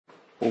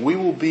Well, we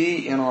will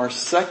be in our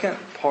second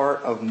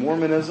part of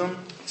Mormonism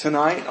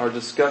tonight. Our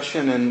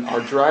discussion and our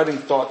driving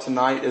thought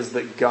tonight is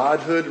that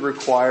Godhood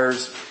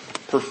requires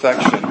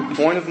perfection. The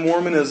point of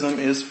Mormonism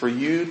is for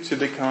you to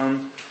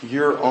become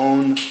your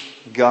own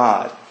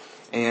God.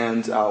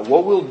 And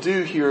what we'll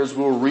do here is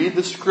we'll read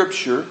the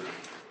scripture,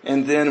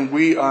 and then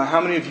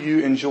how many of you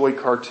enjoy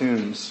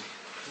cartoons?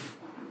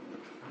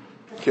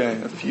 Okay,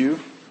 a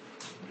few.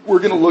 We're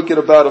going to look at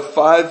about a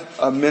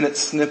 5-minute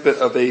snippet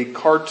of a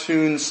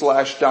cartoon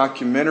 /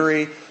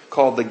 documentary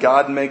called The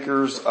God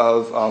Makers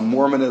of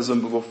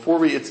Mormonism. But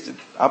before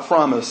I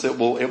promise it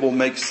will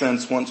make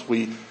sense once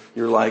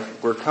you're like,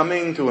 we're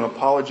coming to an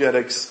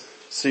apologetics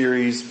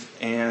series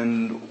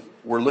and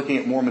we're looking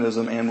at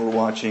Mormonism and we're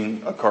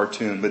watching a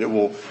cartoon, but it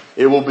will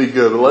be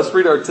good. But let's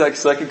read our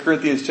text, 2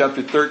 Corinthians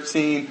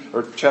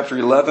chapter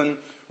 11,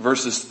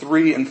 verses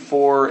 3 and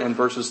 4 and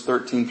verses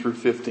 13 through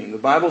 15. The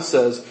Bible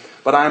says,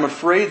 "But I am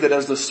afraid that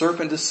as the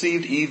serpent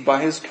deceived Eve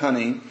by his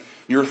cunning,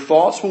 your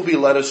thoughts will be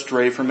led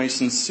astray from a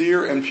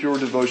sincere and pure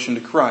devotion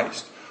to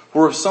Christ.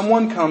 For if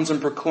someone comes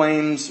and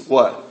proclaims"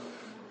 what?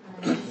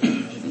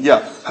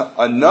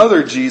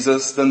 Another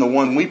Jesus than the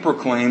one we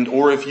proclaimed,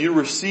 or if you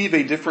receive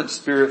a different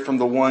spirit from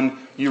the one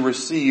you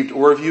received,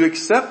 or if you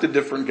accept a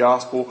different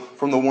gospel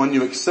from the one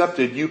you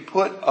accepted, you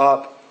put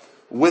up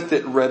with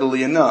it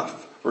readily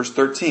enough. Verse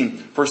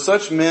 13, "For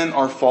such men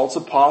are false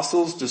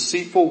apostles,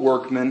 deceitful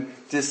workmen,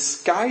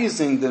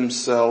 disguising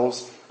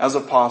themselves as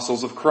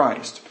apostles of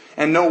Christ.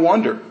 And no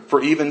wonder,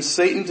 for even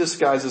Satan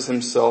disguises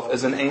himself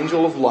as an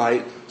angel of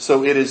light,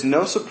 so it is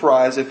no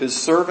surprise if his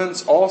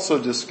servants also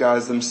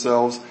disguise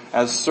themselves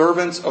as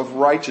servants of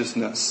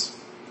righteousness.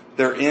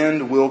 Their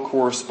end will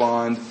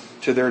correspond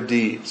to their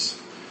deeds."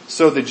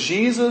 So the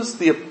Jesus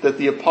that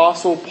the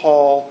Apostle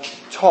Paul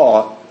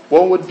taught,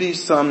 what would be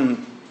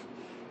some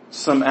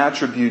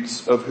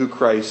attributes of who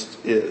Christ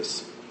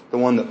is? The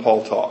one that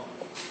Paul taught.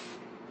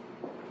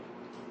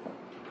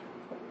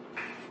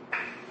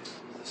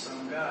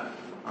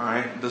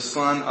 Alright, the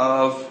Son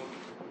of?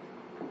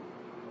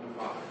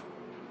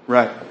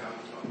 Right.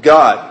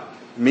 God.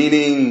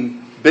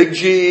 Meaning big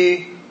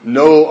G,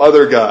 no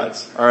other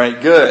gods.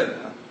 Alright, good.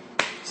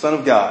 Son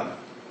of God.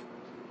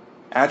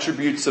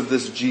 Attributes of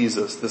this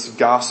Jesus, this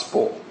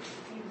gospel.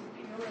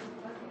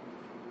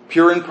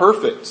 Pure and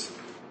perfect.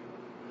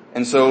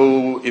 And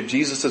so, if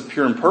Jesus is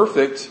pure and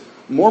perfect,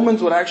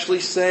 Mormons would actually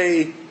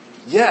say,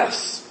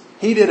 yes,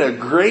 he did a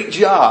great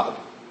job,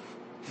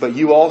 but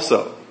you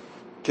also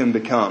can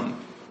become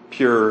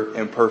pure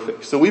and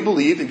perfect. So we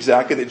believe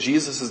exactly that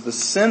Jesus is the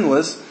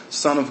sinless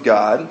Son of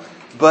God,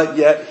 but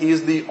yet he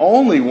is the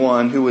only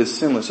one who is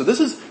sinless. So this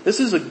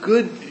is a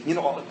good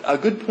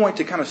point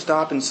to kind of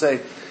stop and say,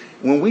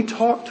 when we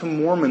talk to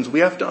Mormons, we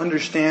have to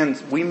understand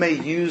we may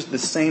use the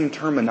same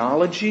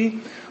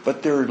terminology,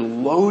 but they're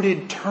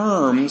loaded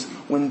terms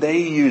when they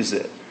use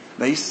it.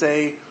 They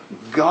say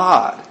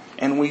God,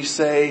 and we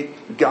say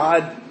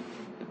God,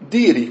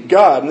 deity,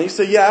 God, and they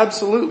say, yeah,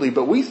 absolutely,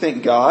 but we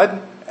think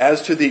God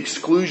as to the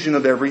exclusion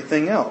of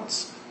everything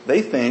else.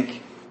 They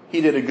think he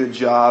did a good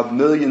job,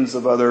 millions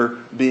of other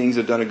beings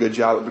have done a good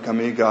job at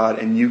becoming a God,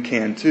 and you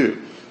can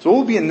too. So what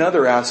will be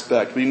another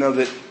aspect? We know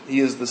that he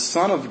is the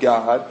Son of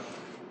God,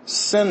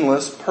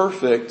 sinless,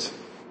 perfect,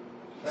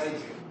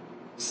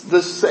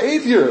 the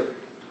Savior.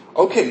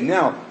 Okay,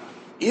 now,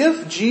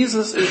 if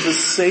Jesus is the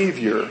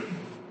Savior,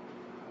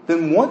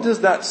 then what does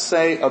that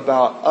say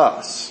about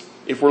us,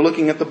 if we're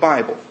looking at the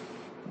Bible?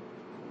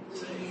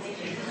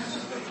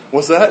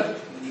 What's that?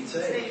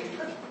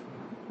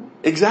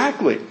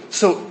 Exactly.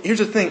 So here's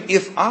the thing.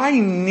 If I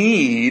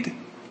need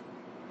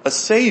a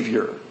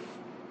Savior,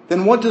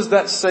 then what does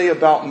that say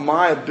about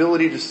my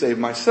ability to save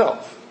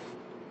myself?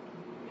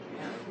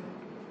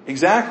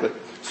 Exactly.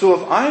 So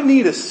if I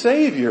need a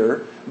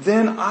Savior,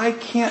 then I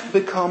can't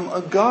become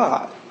a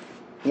God.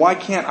 Why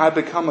can't I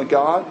become a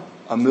God?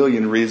 A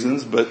million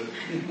reasons, but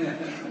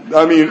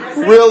I mean,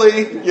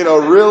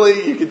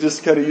 really, you could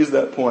just kind of use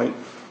that point.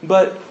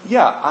 But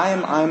yeah,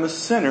 I'm a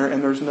sinner,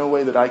 and there's no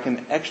way that I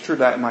can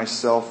extradite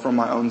myself from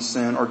my own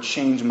sin or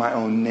change my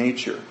own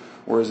nature.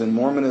 Whereas in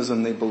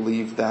Mormonism, they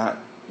believe that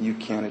you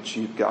can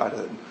achieve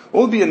Godhood.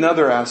 What would be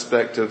another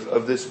aspect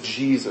of this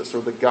Jesus, or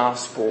the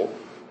gospel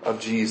of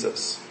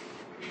Jesus,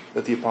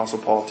 that the Apostle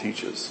Paul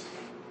teaches?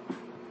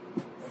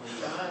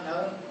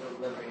 God,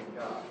 we're living in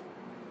God.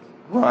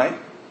 Right.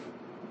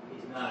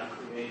 He's not a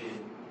created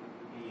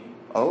being.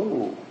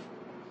 Oh,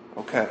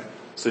 okay.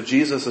 So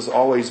Jesus has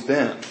always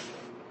been.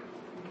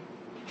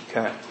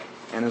 Okay.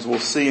 And as we'll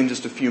see in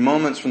just a few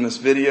moments from this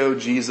video,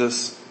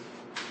 Jesus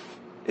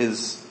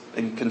is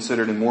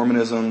considered in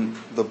Mormonism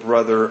the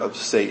brother of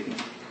Satan.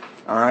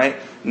 Alright?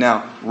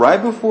 Now, right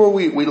before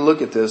we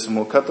look at this, and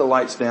we'll cut the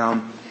lights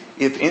down,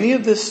 if any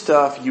of this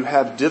stuff you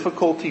have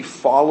difficulty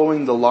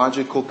following the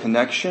logical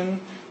connection,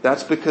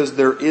 that's because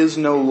there is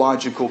no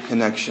logical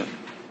connection.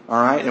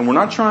 Alright? And we're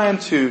not trying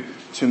to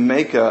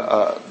make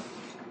a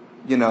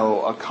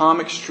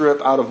comic strip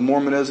out of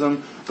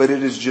Mormonism, but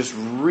it is just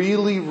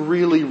really,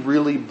 really,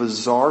 really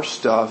bizarre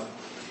stuff.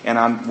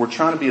 And we're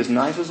trying to be as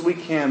nice as we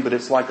can, but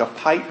it's like a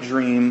pipe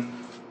dream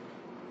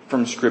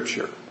from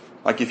Scripture.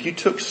 Like if you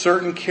took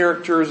certain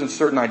characters and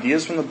certain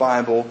ideas from the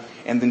Bible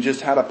and then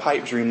just had a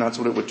pipe dream, that's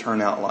what it would turn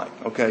out like.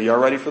 Okay, y'all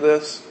ready for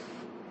this?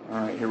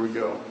 Alright, here we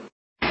go.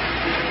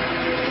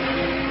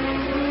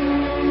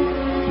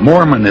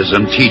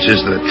 Mormonism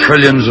teaches that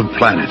trillions of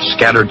planets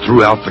scattered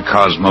throughout the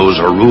cosmos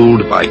are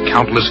ruled by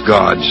countless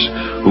gods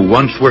who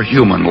once were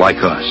human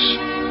like us.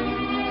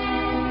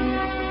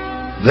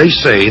 They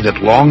say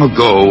that long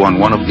ago on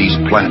one of these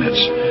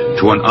planets,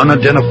 to an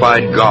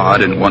unidentified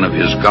god and one of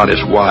his goddess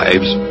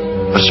wives,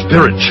 a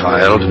spirit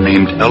child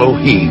named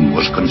Elohim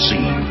was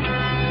conceived.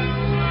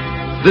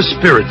 This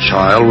spirit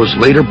child was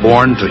later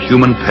born to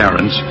human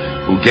parents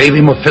who gave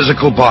him a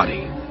physical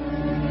body.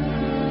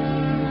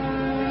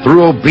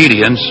 Through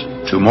obedience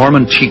to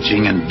Mormon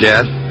teaching and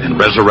death and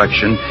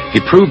resurrection,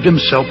 he proved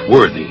himself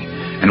worthy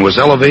and was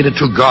elevated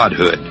to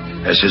godhood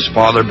as his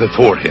father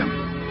before him.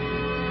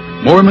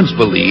 Mormons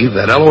believe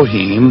that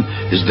Elohim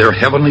is their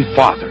heavenly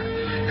father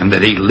and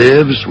that he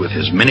lives with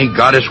his many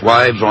goddess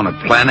wives on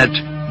a planet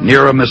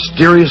near a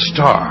mysterious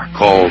star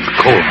called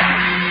Kora.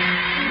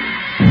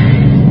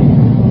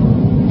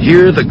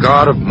 Here the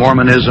God of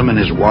Mormonism and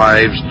his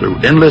wives, through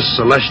endless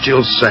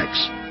celestial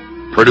sex,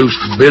 produced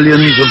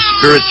billions of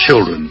spirit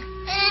children.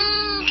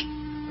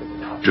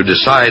 To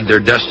decide their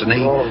destiny,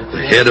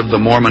 the head of the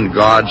Mormon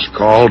gods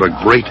called a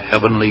great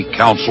heavenly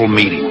council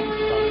meeting.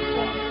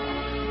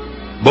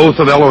 Both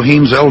of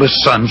Elohim's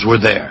eldest sons were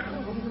there,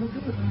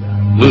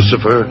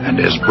 Lucifer and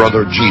his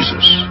brother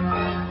Jesus.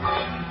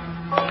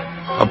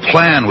 A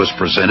plan was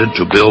presented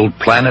to build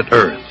planet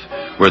Earth,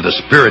 where the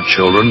spirit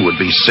children would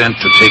be sent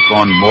to take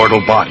on mortal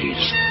bodies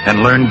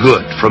and learn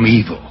good from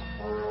evil.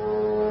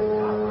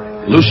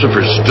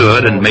 Lucifer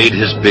stood and made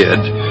his bid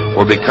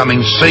for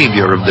becoming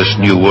savior of this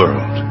new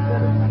world.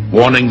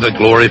 Wanting the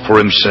glory for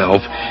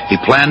himself, he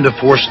planned to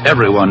force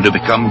everyone to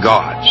become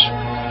gods.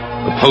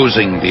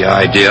 Opposing the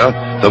idea,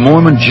 the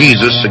Mormon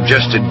Jesus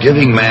suggested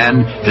giving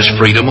man his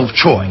freedom of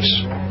choice,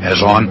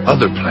 as on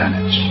other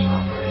planets.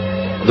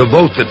 The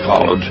vote that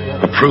followed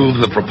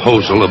approved the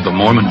proposal of the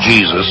Mormon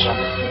Jesus,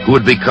 who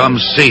would become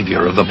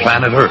savior of the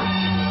planet Earth.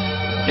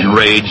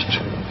 Enraged,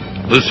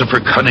 Lucifer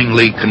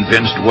cunningly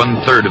convinced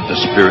 1/3 of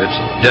the spirits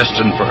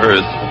destined for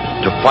Earth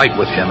to fight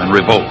with him in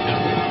revolt.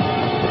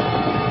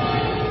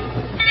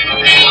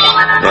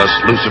 Thus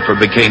Lucifer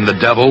became the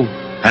devil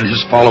and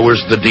his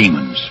followers the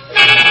demons.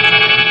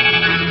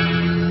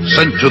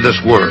 Sent to this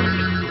world,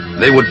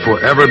 they would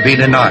forever be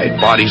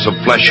denied bodies of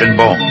flesh and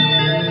bone.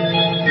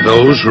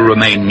 Those who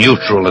remained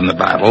neutral in the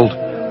battle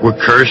were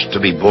cursed to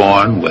be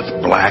born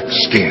with black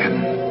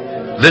skin.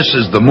 This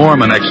is the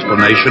Mormon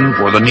explanation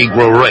for the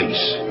Negro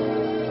race.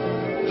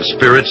 The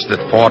spirits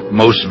that fought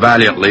most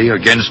valiantly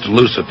against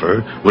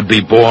Lucifer would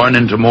be born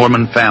into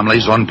Mormon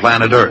families on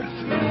planet Earth.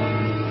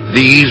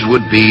 These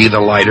would be the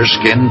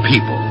lighter-skinned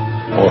people,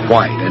 or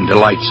white and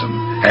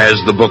delightsome,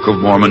 as the Book of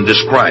Mormon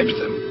describes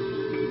them.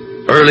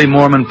 Early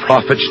Mormon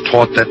prophets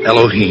taught that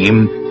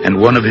Elohim and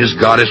one of his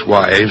goddess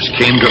wives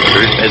came to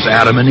Earth as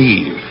Adam and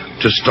Eve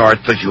to start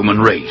the human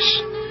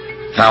race.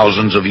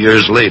 Thousands of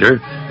years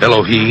later,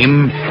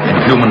 Elohim, in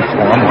human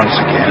form once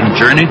again,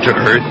 journeyed to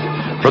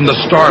Earth from the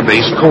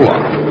starbase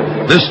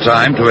Koloth, this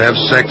time to have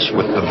sex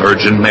with the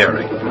Virgin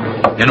Mary,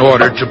 in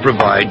order to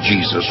provide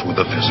Jesus with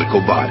a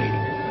physical body.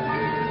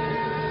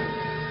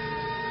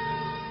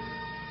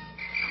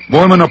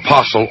 Mormon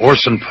apostle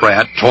Orson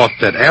Pratt taught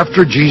that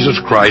after Jesus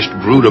Christ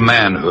grew to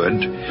manhood,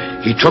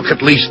 he took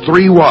at least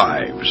 3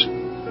 wives,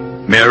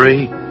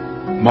 Mary,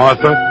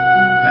 Martha,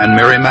 and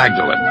Mary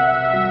Magdalene.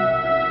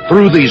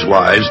 Through these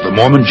wives, the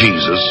Mormon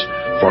Jesus,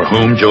 for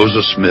whom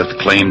Joseph Smith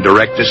claimed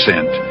direct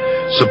descent,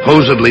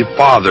 supposedly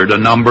fathered a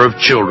number of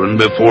children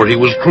before he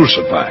was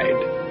crucified.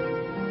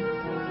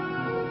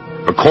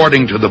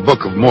 According to the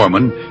Book of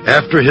Mormon,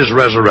 after his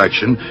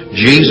resurrection,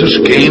 Jesus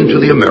came to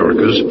the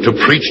Americas to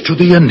preach to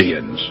the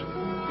Indians,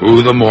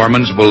 who the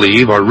Mormons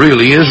believe are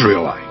really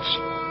Israelites.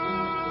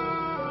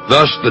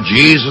 Thus, the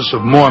Jesus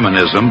of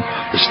Mormonism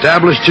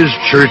established his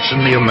church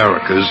in the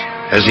Americas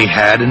as he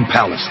had in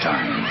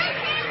Palestine.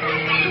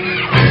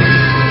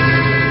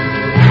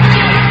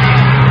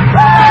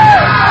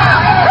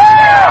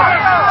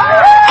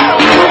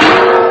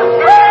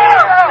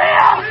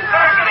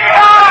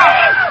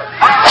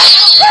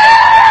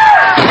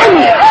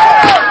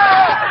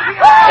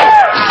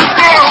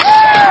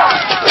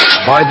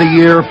 By the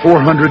year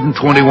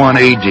 421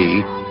 AD,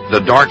 the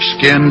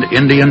dark-skinned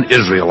Indian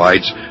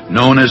Israelites,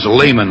 known as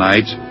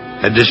Lamanites,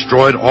 had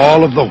destroyed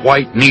all of the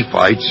white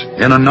Nephites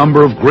in a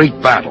number of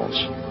great battles.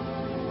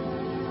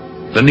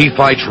 The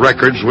Nephites'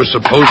 records were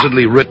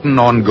supposedly written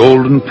on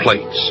golden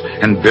plates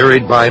and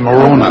buried by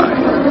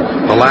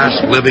Moroni, the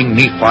last living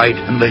Nephite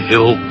in the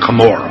hill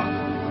Cumorah.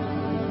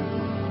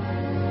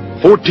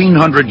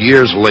 1,400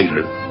 years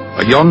later,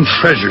 a young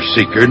treasure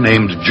seeker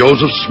named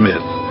Joseph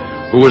Smith,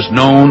 who was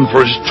known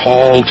for his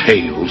tall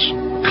tales,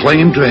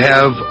 claimed to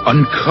have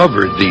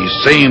uncovered these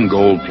same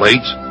gold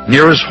plates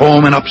near his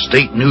home in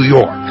upstate New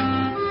York.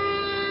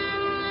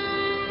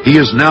 He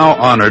is now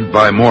honored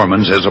by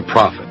Mormons as a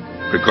prophet,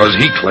 because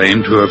he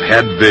claimed to have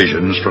had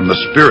visions from the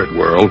spirit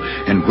world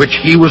in which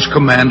he was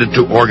commanded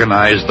to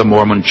organize the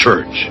Mormon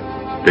Church,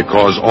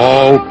 because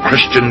all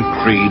Christian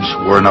creeds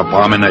were an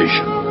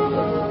abomination.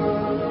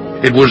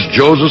 It was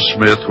Joseph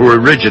Smith who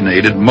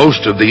originated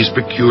most of these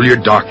peculiar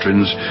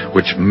doctrines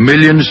which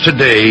millions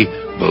today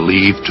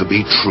believe to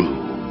be true.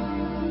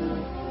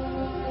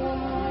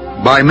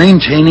 By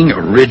maintaining a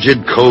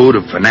rigid code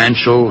of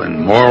financial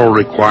and moral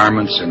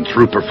requirements and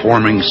through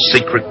performing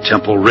secret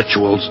temple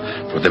rituals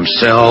for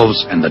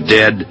themselves and the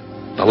dead,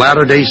 the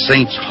Latter-day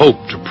Saints hope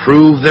to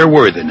prove their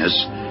worthiness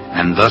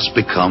and thus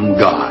become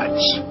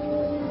gods.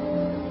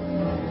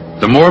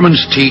 The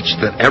Mormons teach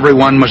that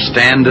everyone must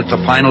stand at the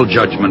final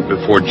judgment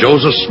before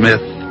Joseph Smith,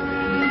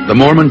 the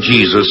Mormon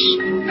Jesus,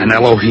 and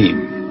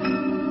Elohim.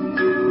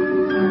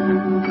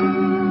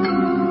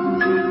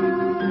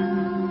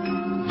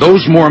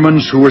 Those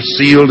Mormons who were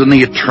sealed in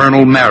the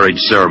eternal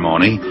marriage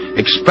ceremony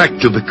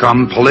expect to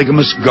become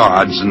polygamous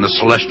gods in the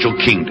celestial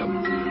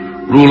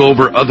kingdom, rule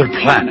over other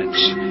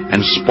planets,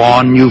 and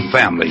spawn new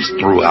families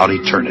throughout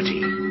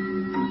eternity.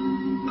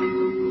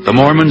 The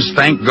Mormons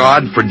thank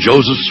God for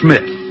Joseph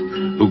Smith,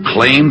 who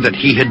claimed that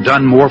he had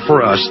done more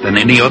for us than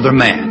any other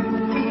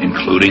man,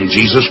 including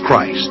Jesus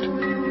Christ.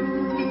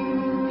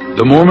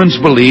 The Mormons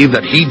believe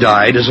that he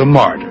died as a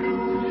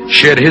martyr,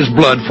 shed his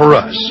blood for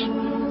us,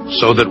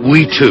 so that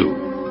we too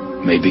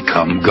may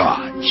become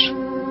gods.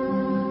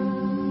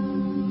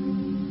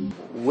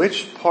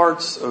 Which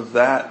parts of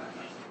that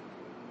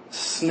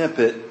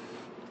snippet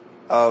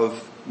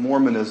of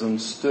Mormonism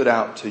stood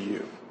out to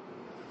you?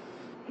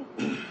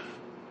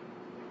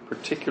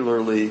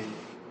 Particularly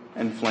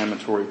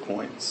inflammatory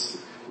points.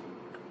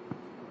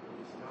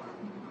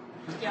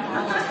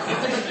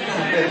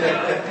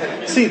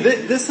 See,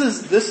 this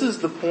is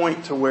the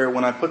point to where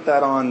when I put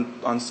that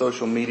on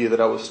social media that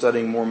I was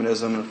studying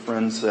Mormonism, and a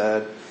friend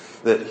said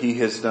that he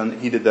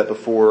did that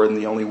before, and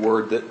the only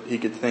word that he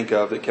could think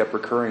of that kept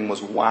recurring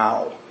was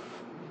wow.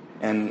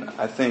 And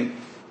I think,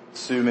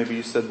 Sue, maybe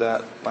you said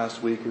that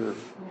last week, or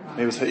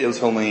maybe it was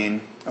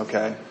Helene.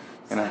 Okay.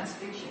 And Science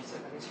fiction, so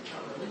it's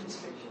religious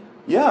fiction.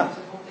 Yeah.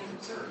 The whole thing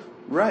absurd.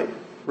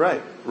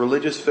 Right.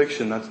 Religious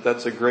fiction.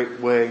 That's a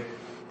great way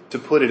to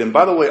put it. And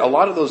by the way, a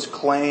lot of those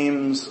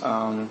claims,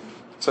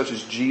 such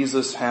as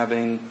Jesus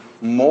having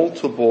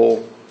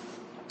multiple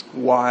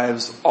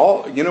wives,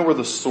 you know where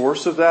the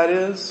source of that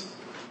is?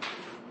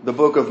 The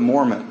Book of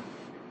Mormon.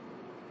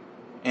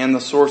 And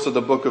the source of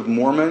the Book of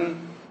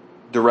Mormon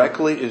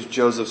directly is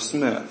Joseph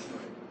Smith.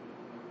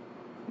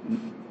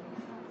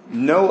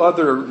 No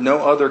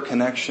other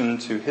connection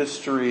to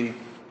history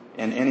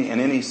in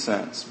any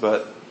sense.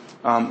 But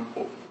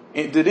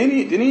did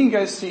any of you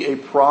guys see a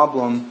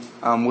problem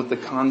with the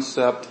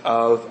concept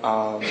of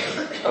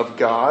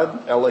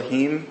God,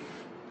 Elohim,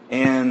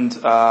 and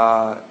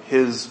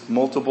his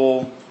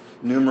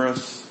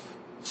numerous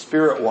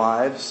spirit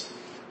wives?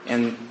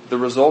 And the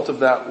result of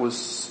that was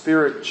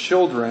spirit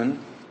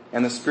children,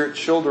 and the spirit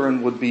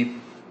children would be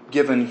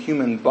given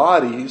human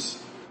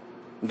bodies.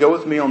 Go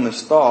with me on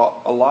this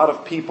thought. A lot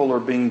of people are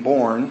being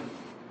born,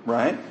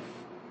 right?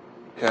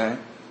 Okay.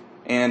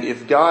 And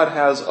if God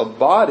has a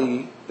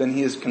body, then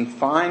he is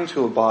confined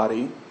to a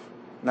body. And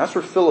that's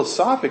where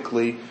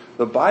philosophically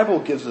the Bible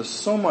gives us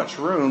so much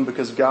room,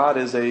 because God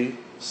is a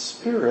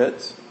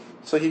spirit,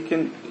 so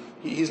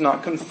he's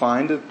not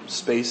confined to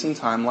space and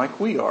time like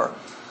we are.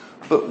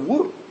 But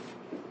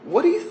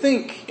what do you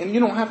think, and you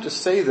don't have to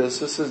say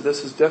this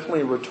is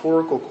definitely a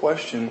rhetorical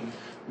question,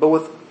 but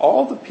with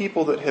all the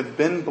people that have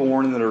been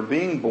born and that are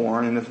being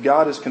born, and if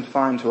God is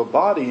confined to a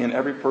body and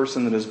every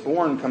person that is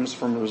born comes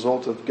from a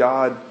result of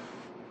God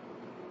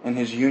and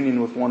his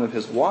union with one of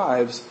his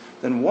wives,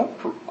 then what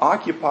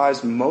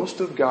occupies most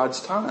of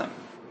God's time?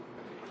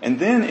 And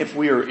then if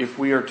we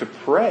are to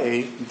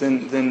pray,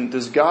 then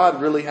does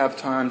God really have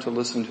time to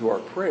listen to our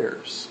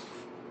prayers?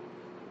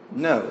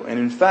 No. And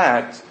in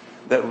fact,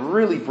 that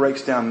really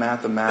breaks down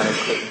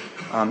mathematically.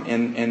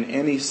 In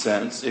any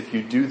sense, if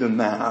you do the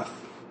math,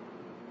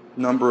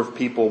 number of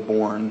people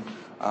born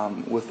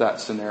with that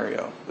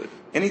scenario. But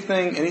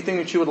anything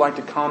that you would like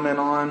to comment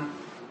on?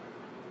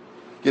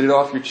 Get it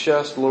off your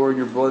chest, lower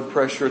your blood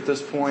pressure at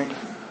this point.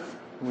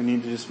 We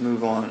need to just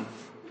move on.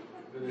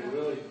 Do they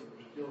really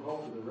still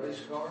hold the race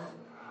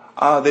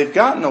car? They've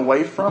gotten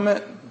away from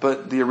it,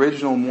 but the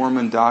original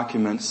Mormon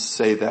documents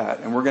say that.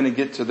 And we're going to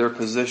get to their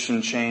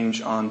position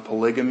change on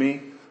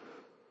polygamy.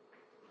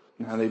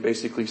 Now, they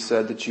basically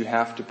said that you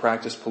have to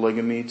practice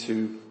polygamy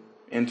to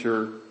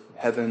enter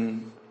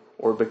heaven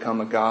or become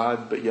a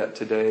god, but yet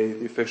today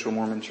the official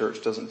Mormon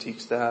church doesn't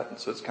teach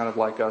that. So it's kind of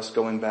like us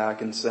going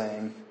back and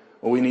saying,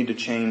 well, we need to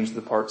change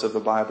the parts of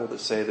the Bible that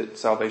say that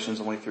salvation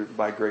is only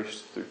by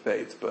grace through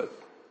faith. But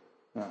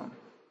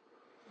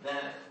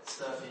that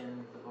stuff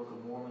in the Book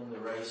of Mormon, the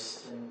race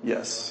thing.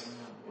 Yes.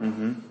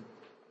 Mm-hmm.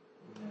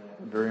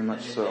 Very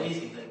much so. The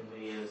amazing thing to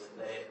me is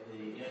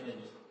the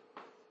image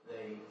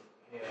they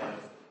have,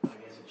 I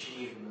guess,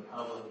 achieved in the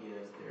public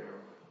is they're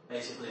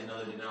basically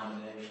another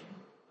denomination.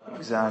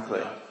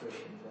 Exactly.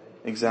 Christian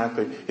faith.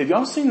 Exactly. Have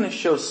y'all seen this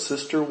show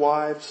Sister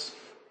Wives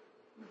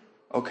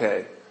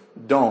Okay,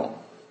 don't.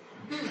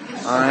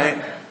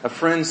 Alright? A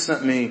friend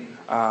sent me,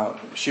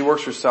 she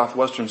works for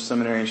Southwestern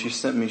Seminary, and she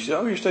sent me, she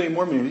said, you're studying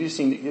Mormon, have you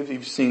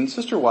seen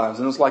Sister Wives?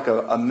 And it was like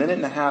a minute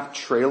and a half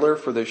trailer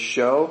for this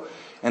show,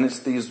 and it's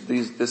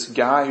this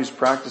guy who's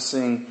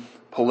practicing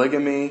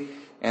polygamy,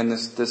 and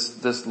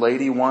this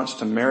lady wants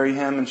to marry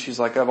him, and she's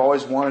like, I've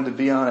always wanted to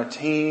be on a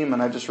team,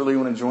 and I just really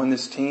want to join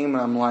this team.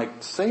 And I'm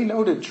like, say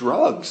no to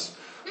drugs.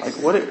 Like,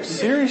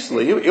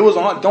 seriously, it was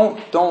on,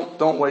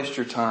 don't waste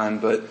your time.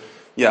 But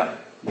yeah,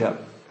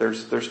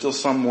 there's still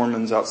some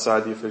Mormons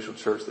outside the official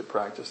church that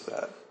practice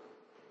that.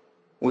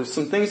 With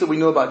some things that we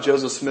know about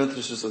Joseph Smith,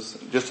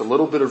 just a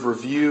little bit of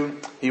review.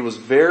 He was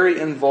very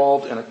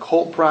involved in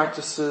occult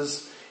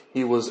practices.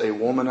 He was a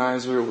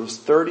womanizer. It was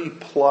 30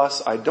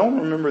 plus. I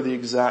don't remember the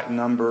exact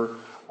number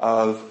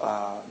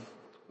of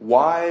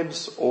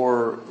wives,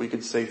 or we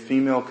could say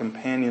female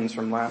companions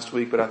from last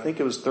week, but I think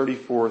it was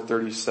 34 or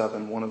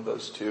 37, one of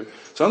those two.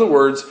 So in other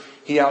words,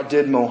 he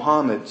outdid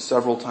Muhammad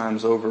several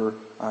times over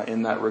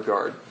in that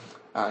regard.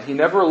 He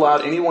never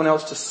allowed anyone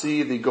else to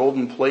see the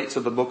golden plates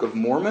of the Book of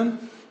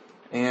Mormon.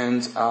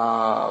 And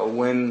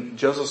when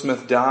Joseph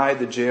Smith died,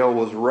 the jail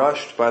was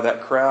rushed by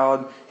that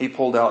crowd. He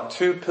pulled out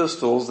 2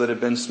 pistols that had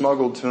been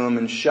smuggled to him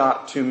and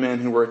shot 2 men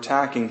who were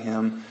attacking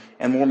him.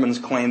 And Mormons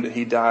claimed that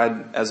he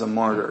died as a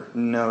martyr.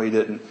 No, he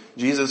didn't.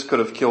 Jesus could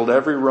have killed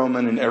every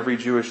Roman and every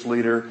Jewish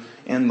leader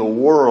in the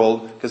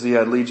world because he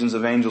had legions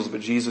of angels,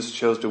 but Jesus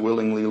chose to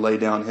willingly lay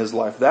down his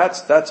life.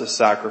 That's a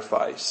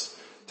sacrifice.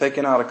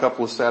 Taking out a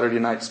couple of Saturday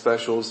night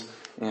specials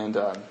and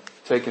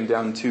taking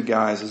down 2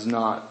 guys is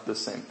not the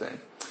same thing.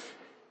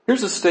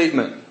 Here's a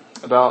statement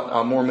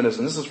about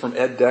Mormonism. This is from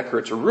Ed Decker.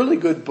 It's a really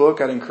good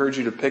book I'd encourage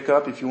you to pick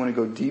up if you want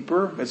to go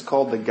deeper. It's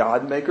called The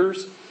God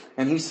Makers.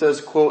 And he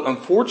says, quote,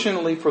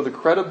 unfortunately for the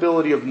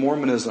credibility of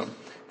Mormonism,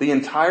 the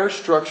entire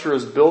structure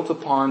is built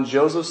upon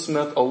Joseph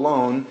Smith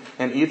alone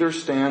and either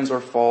stands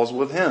or falls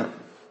with him.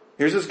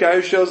 Here's this guy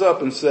who shows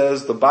up and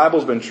says, the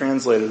Bible's been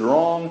translated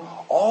wrong.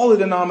 All the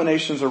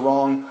denominations are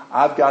wrong.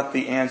 I've got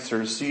the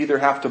answers. So you either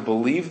have to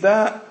believe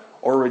that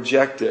or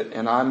reject it.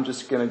 And I'm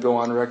just going to go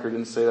on record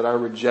and say that I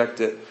reject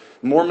it.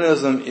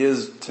 Mormonism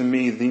is, to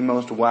me, the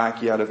most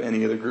wacky out of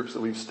any of the groups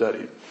that we've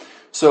studied.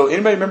 So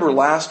anybody remember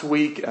last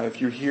week,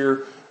 if you're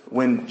here,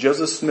 when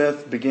Joseph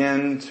Smith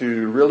began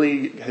to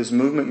really, his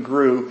movement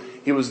grew,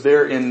 he was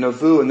there in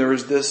Nauvoo, and there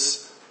was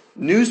this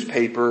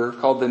newspaper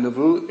called the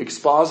Nauvoo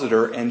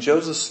Expositor, and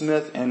Joseph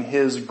Smith and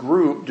his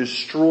group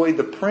destroyed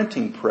the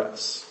printing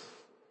press.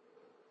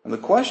 And the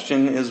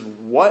question is,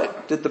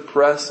 what did the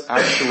press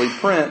actually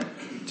print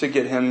to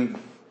get him,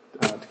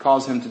 to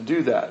cause him to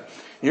do that?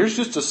 Here's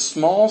just a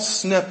small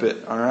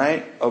snippet,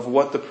 alright, of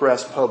what the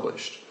press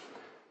published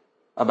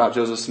about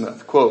Joseph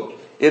Smith.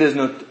 Quote, it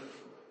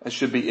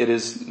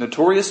is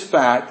notorious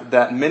fact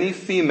that many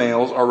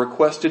females are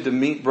requested to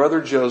meet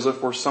Brother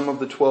Joseph or some of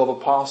the 12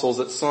 apostles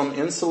at some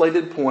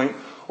insulated point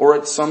or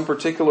at some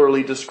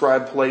particularly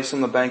described place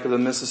on the bank of the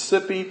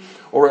Mississippi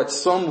or at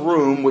some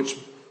room which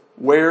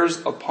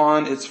wears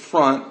upon its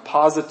front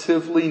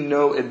positively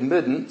no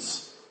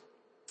admittance,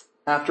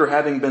 after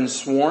having been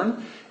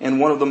sworn in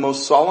one of the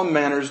most solemn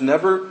manners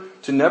never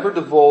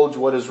divulge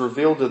what is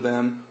revealed to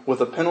them,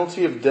 with a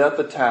penalty of death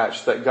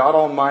attached, that God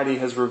Almighty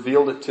has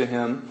revealed it to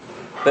him,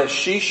 that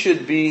she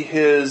should be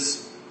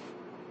his,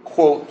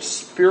 quote,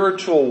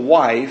 spiritual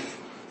wife,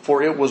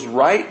 for it was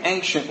right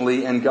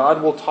anciently, and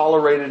God will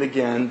tolerate it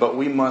again, but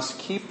we must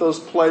keep those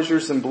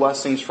pleasures and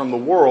blessings from the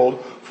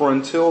world, for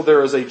until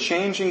there is a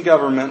change in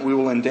government, we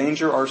will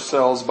endanger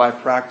ourselves by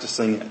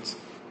practicing it.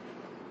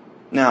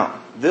 Now,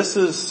 this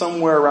is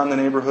somewhere around the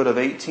neighborhood of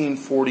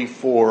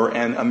 1844,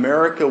 and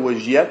America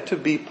was yet to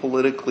be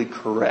politically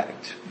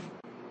correct.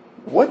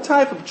 What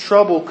type of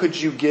trouble could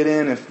you get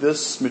in if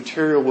this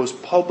material was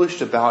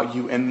published about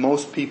you and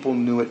most people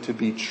knew it to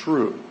be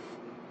true?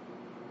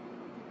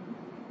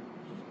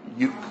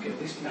 You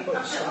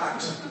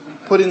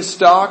put in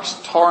stocks,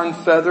 tar and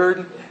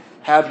feathered,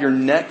 have your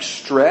neck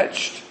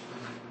stretched.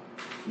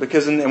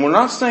 Because, and we're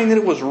not saying that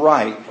it was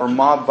right or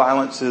mob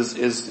violence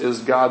is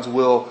God's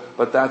will,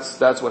 but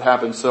that's what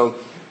happened. So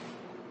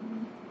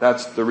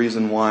that's the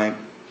reason why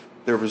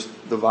there was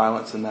the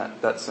violence in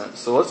that sense.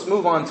 So let's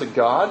move on to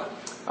God.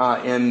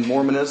 In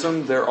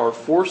Mormonism, there are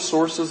 4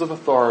 sources of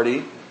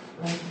authority.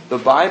 The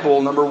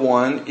Bible, number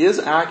 1, is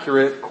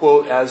accurate,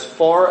 quote, as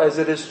far as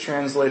it is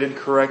translated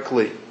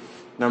correctly.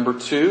 Number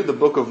 2, the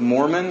Book of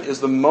Mormon is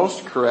the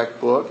most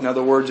correct book. In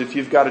other words, if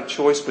you've got a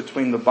choice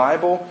between the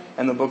Bible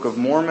and the Book of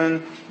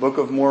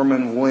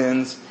Mormon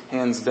wins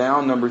hands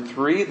down. Number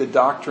 3, the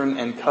Doctrine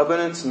and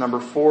Covenants. Number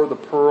 4, the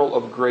Pearl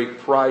of Great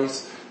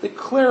Price that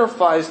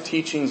clarifies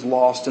teachings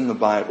lost in the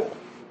Bible.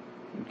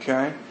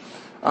 Okay?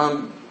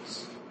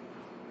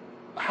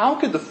 How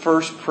could the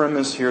first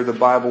premise here, the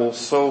Bible,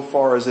 so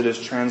far as it is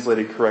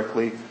translated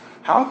correctly,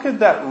 how could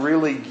that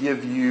really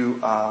give you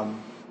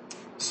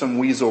some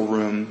weasel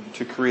room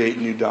to create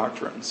new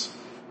doctrines?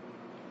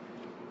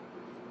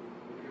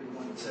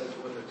 One says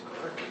whether it's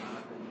correct or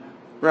not, then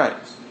Right.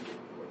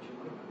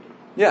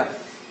 Yeah.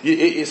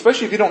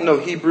 Especially if you don't know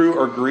Hebrew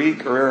or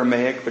Greek or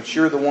Aramaic, but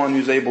you're the one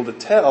who's able to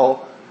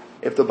tell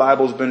if the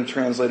Bible's been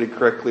translated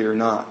correctly or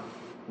not.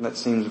 And that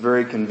seems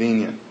very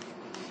convenient.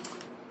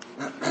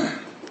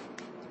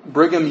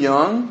 Brigham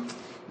Young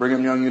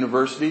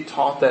University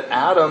taught that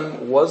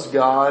Adam was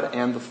God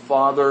and the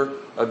father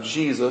of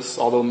Jesus,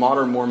 although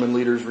modern Mormon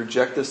leaders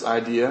reject this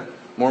idea.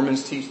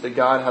 Mormons teach that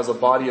God has a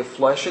body of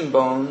flesh and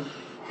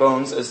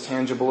bones as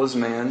tangible as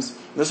man's.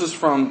 This is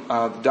from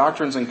the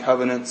Doctrines and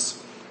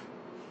Covenants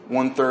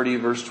 130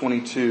 verse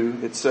 22.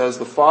 It says,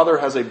 "The Father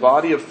has a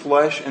body of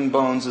flesh and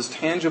bones as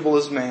tangible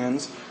as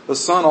man's. The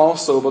Son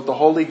also, but the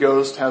Holy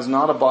Ghost has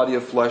not a body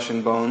of flesh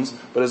and bones,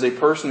 but is a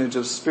personage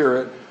of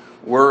spirit.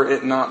 Were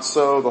it not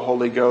so, the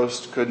Holy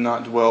Ghost could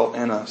not dwell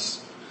in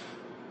us."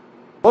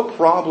 What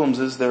problems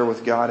is there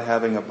with God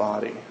having a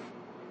body?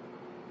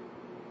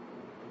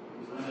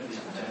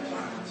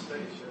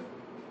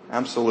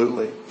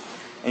 Absolutely.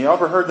 And you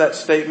ever heard that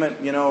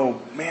statement,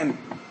 man,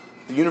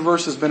 the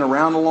universe has been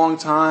around a long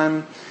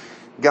time.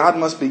 God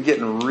must be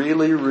getting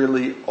really,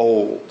 really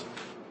old.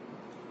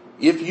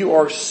 If you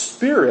are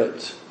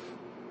spirit,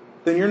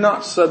 then you're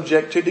not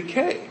subject to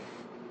decay.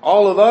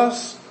 All of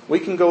us, we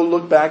can go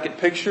look back at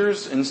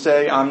pictures and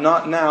say, I'm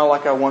not now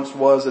like I once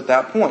was at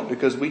that point,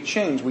 because we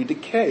change, we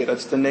decay.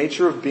 That's the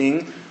nature of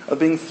being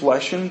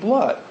flesh and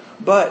blood.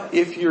 But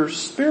if you're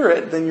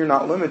spirit, then you're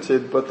not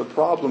limited. But the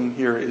problem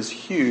here is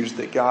huge,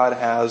 that God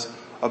has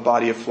a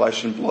body of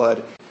flesh and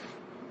blood.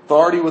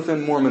 Authority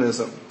within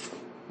Mormonism.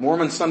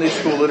 Mormon Sunday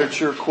school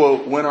literature,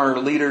 quote, "When our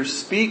leaders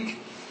speak,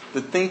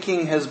 the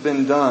thinking has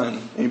been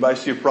done." Anybody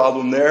see a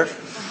problem there?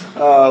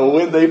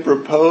 When they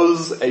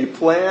propose a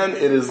plan,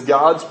 it is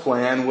God's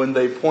plan. When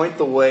they point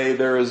the way,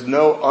 there is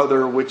no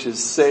other which is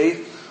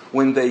safe.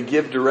 When they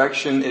give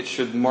direction, it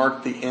should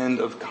mark the end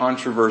of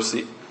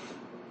controversy.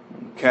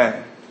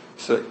 Okay.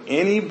 So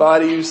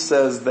anybody who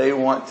says they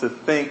want to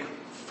think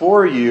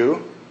for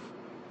you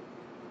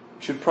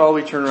should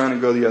probably turn around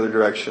and go the other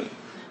direction.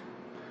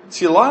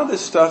 See, a lot of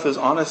this stuff is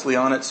honestly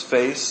on its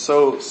face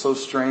so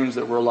strange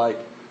that we're like,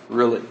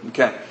 really?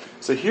 Okay.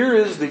 So here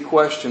is the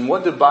question.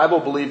 What do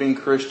Bible-believing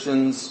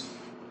Christians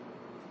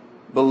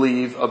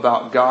believe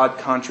about God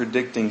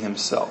contradicting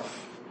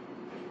himself?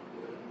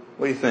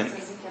 What do you think?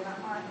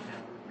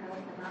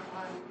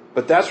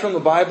 But that's from the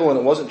Bible and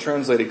it wasn't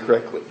translated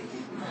correctly.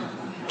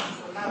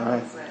 All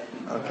right.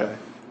 Okay.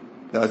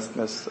 That's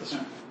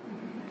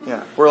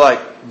yeah. We're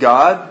like,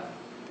 God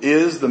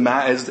is the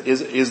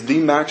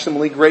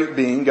maximally great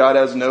being. God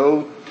has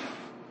no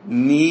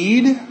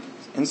need.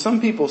 And some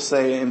people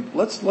say, and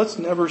let's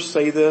never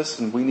say this,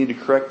 and we need to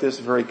correct this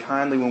very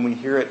kindly when we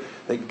hear it,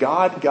 that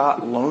God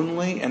got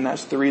lonely and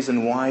that's the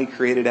reason why he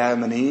created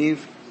Adam and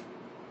Eve.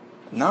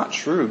 Not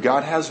true.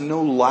 God has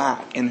no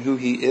lack in who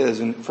he is.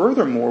 And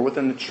furthermore,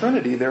 within the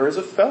Trinity, there is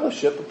a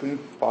fellowship between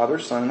Father,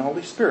 Son, and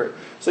Holy Spirit.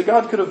 So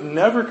God could have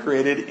never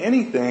created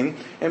anything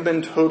and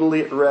been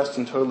totally at rest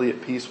and totally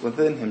at peace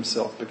within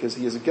himself, because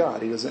he is a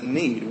God. He doesn't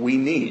need. We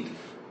need.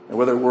 And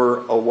whether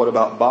we're a what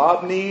about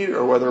Bob need,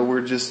 or whether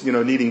we're just,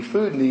 needing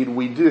food need,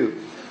 we do.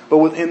 But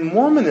within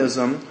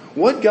Mormonism,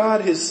 what God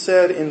has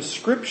said in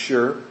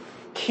Scripture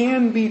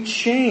can be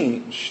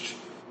changed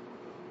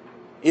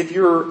if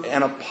you're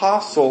an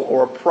apostle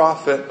or a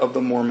prophet of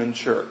the Mormon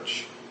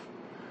church.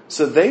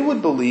 So they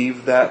would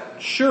believe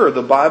that, sure,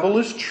 the Bible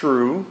is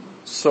true,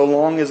 so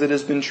long as it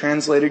has been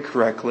translated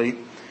correctly.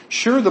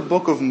 Sure, the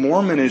Book of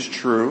Mormon is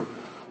true,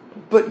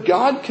 but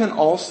God can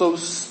also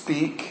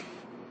speak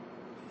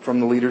from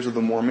the leaders of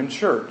the Mormon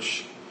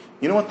church.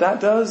 You know what that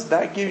does?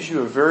 That gives you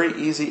a very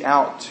easy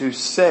out to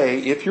say,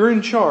 if you're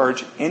in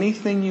charge,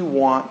 anything you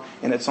want,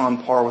 and it's on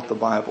par with the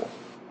Bible.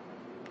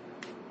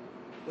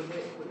 Would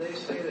they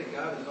say that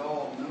God is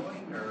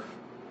all-knowing, or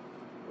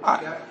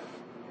if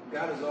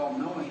God is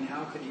all-knowing,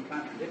 how could he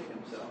contradict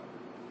himself?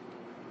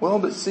 Well,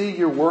 but see,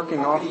 you're working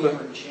off the... How could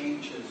he ever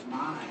change his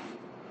mind?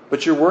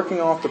 But you're working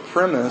off the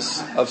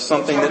premise of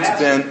something that's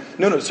been...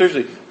 No,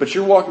 seriously. But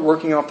you're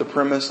working off the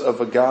premise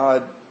of a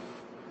God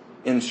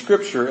in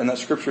Scripture, and that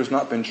Scripture has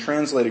not been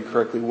translated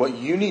correctly. What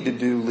you need to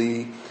do,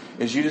 Lee,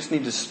 is you just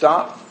need to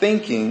stop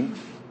thinking,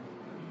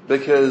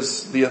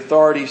 because the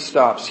authority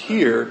stops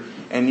here,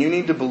 and you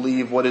need to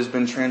believe what has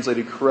been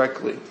translated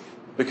correctly.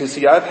 Because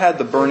see, I've had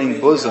the burning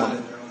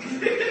bosom.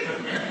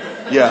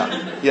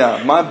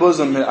 Yeah, my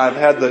bosom, I've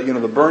had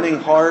the burning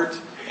heart,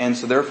 and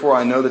so therefore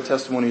I know the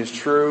testimony is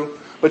true.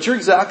 But you're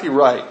exactly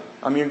right.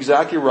 You're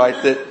exactly right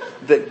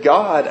that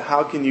God,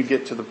 how can you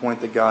get to the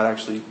point that God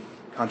actually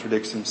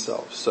contradicts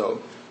himself?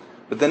 So,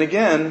 but then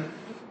again,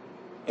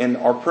 and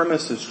our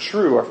premise is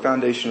true, our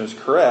foundation is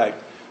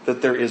correct,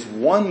 that there is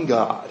one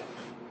God,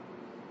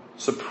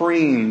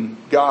 supreme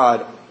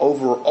God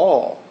over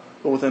all.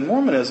 But within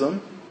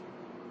Mormonism,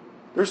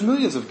 there's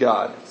millions of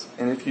gods,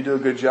 and if you do a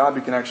good job,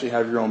 you can actually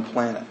have your own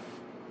planet.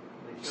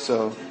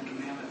 So,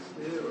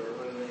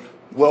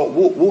 well,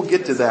 we'll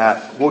get to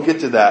that. We'll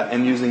get to that,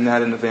 and using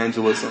that in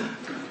evangelism.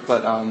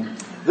 But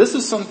this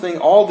is something.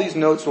 All these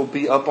notes will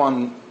be up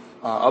on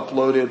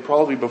uploaded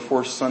probably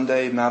before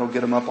Sunday. Matt will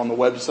get them up on the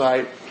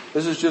website.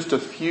 This is just a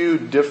few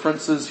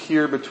differences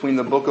here between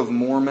the Book of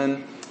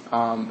Mormon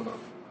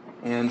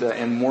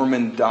and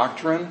Mormon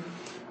doctrine.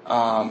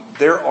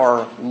 There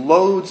are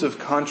loads of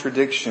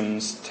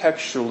contradictions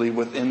textually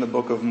within the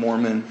Book of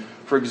Mormon.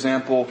 For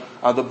example,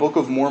 the Book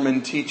of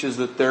Mormon teaches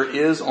that there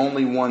is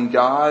only one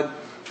God,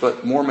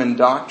 but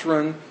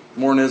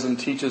Mormonism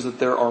teaches that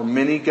there are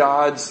many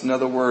gods. In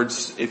other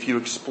words, if you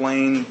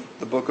explain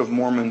the Book of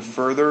Mormon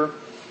further,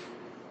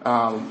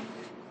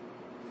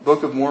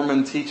 Book of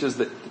Mormon teaches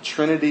that the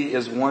Trinity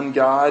is one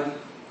God.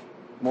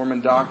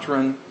 Mormon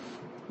doctrine,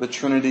 the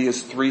Trinity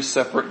is three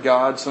separate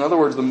gods. So in other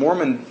words, the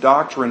Mormon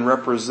doctrine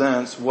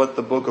represents what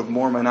the Book of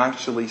Mormon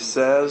actually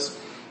says.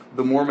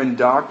 The Mormon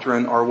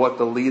doctrine are what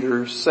the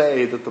leaders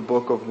say that the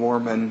Book of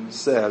Mormon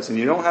says. And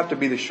you don't have to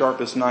be the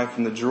sharpest knife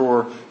in the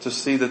drawer to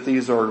see that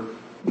these are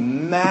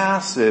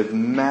massive,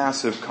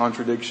 massive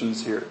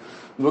contradictions here.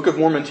 The Book of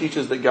Mormon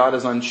teaches that God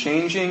is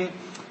unchanging,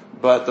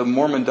 but the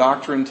Mormon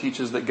doctrine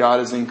teaches that God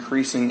is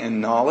increasing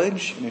in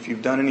knowledge. And if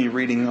you've done any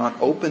reading on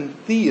open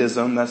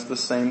theism, that's the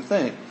same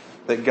thing.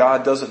 That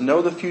God doesn't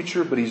know the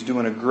future, but He's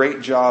doing a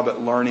great job at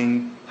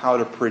learning how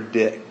to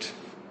predict.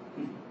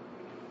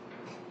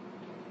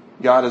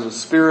 God is a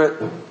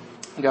spirit.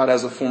 God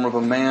has a form of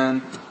a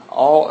man.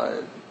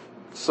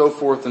 So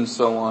forth and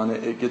so on.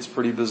 It gets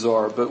pretty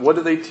bizarre. But what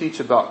do they teach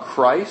about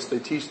Christ? They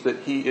teach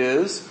that He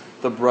is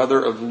the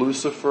brother of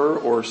Lucifer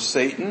or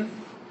Satan.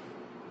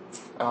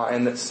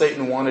 And that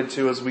Satan wanted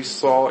to, as we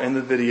saw in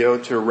the video,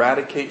 to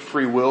eradicate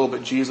free will,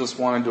 but Jesus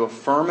wanted to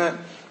affirm it.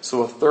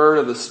 So a third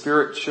of the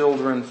spirit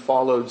children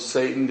followed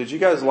Satan. Did you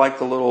guys like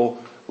the little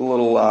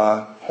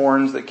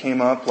horns that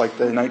came up, like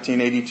the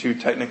 1982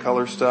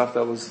 Technicolor stuff?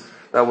 That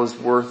was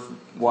worth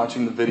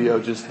watching the video,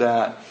 just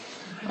that.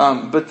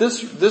 But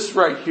this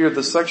right here,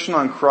 the section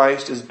on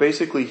Christ, is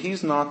basically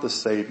He's not the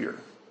Savior.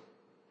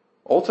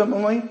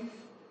 Ultimately,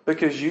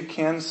 because you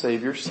can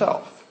save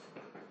yourself.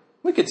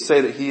 We could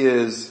say that He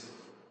is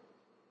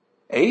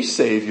a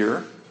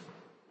Savior,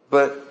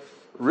 but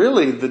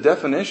really the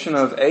definition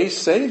of a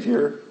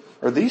Savior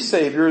or the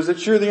Savior is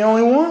that you're the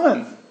only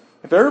one.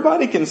 If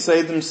everybody can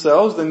save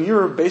themselves, then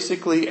you're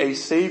basically a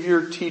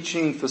Savior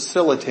teaching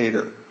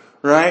facilitator,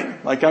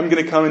 right? Like I'm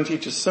going to come and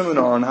teach a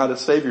seminar on how to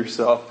save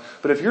yourself.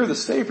 But if you're the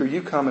Savior,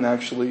 you come and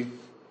actually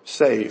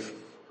save.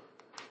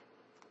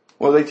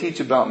 What do they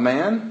teach about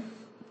man?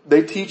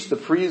 They teach the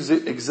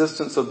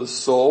pre-existence of the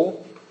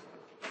soul.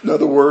 In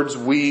other words,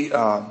 we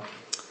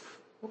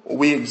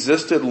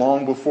existed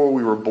long before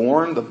we were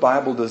born. The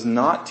Bible does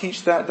not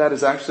teach that. That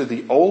is actually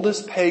the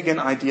oldest pagan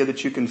idea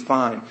that you can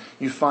find.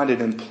 You find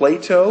it in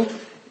Plato,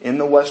 in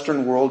the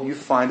Western world. You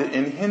find it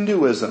in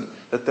Hinduism,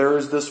 that there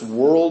is this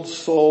world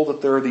soul,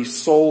 that there are these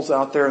souls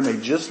out there and they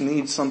just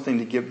need something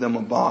to give them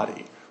a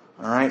body.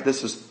 Alright,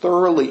 this is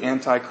thoroughly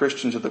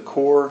anti-Christian to the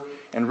core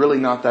and really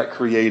not that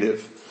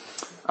creative.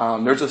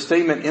 There's a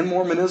statement in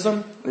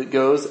Mormonism that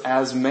goes,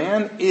 as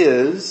man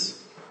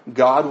is,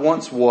 God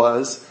once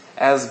was.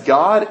 As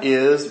God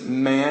is,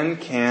 man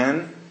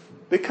can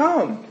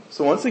become.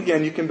 So once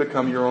again, you can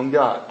become your own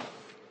God.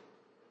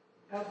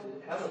 How do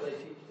they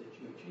teach that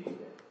you achieve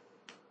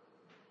that?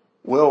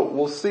 Well,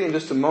 we'll see in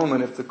just a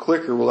moment if the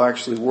clicker will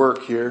actually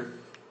work here.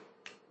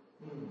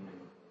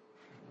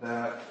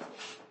 That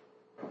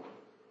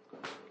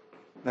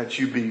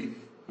you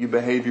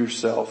behave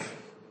yourself,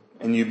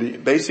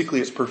 and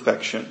basically it's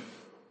perfection,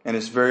 and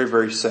it's very,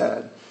 very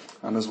sad.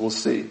 As we'll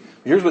see.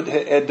 Here's what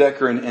Ed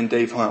Decker and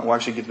Dave Hunt, we'll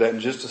actually get to that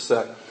in just a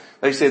sec.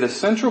 They say the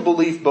central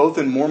belief both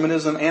in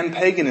Mormonism and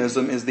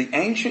paganism is the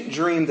ancient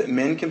dream that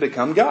men can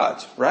become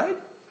gods, right?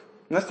 And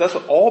that's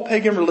what all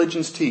pagan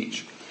religions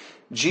teach.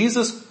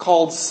 Jesus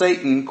called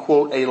Satan,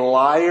 quote, a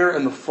liar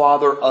and the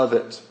father of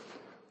it.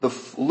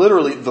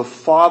 Literally, the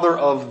father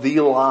of the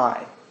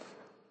lie.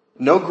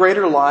 No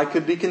greater lie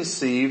could be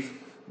conceived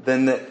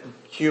than that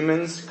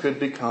humans could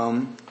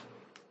become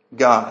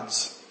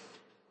gods.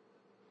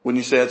 Wouldn't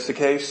you say that's the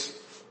case?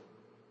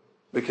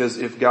 Because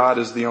if God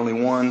is the only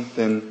one,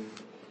 then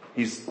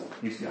He's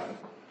God.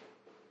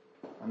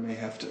 I may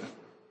have to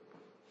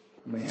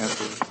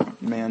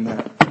man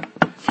that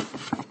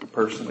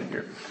personally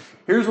here.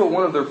 Here's what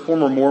one of their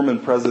former Mormon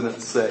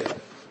presidents say.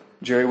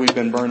 Jerry, we've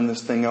been burning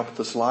this thing up with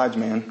the slides,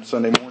 man,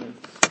 Sunday morning.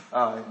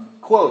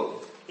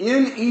 Quote,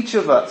 in each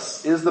of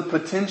us is the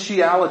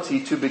potentiality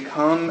to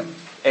become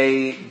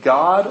a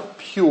God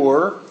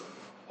pure,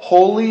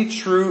 holy,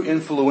 true,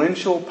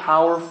 influential,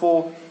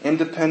 powerful,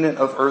 independent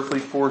of earthly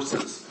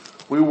forces.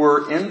 We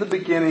were in the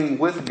beginning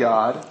with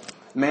God.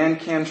 Man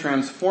can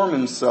transform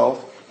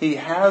himself. He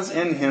has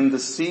in him the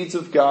seeds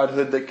of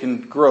godhood that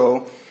can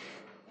grow.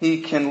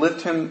 He can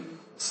lift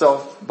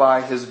himself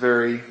by his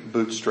very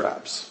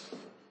bootstraps.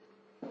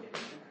 You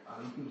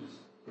can just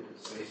hit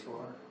the space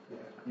bar. Yeah.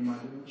 You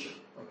mind doing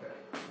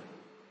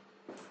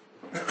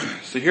it? Okay.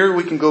 So here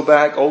we can go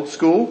back old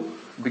school,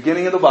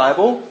 beginning of the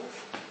Bible.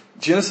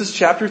 Genesis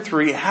chapter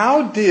 3,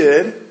 how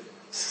did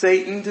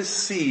Satan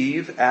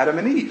deceive Adam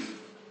and Eve?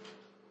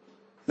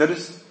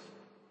 Notice,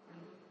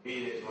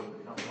 Beat it will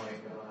become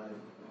like God.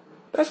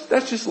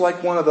 that's just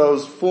like one of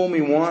those fool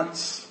me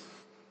once,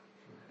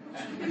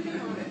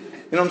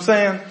 You know what I'm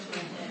saying?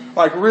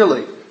 Like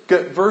really.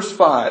 Verse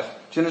 5,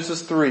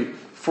 Genesis 3.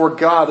 For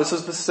God, this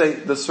is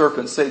the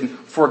serpent, Satan.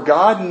 For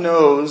God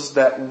knows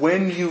that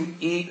when you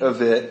eat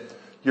of it,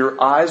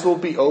 your eyes will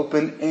be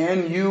open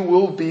and you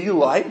will be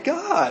like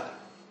God.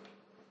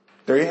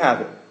 There you have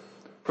it.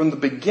 From the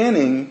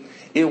beginning,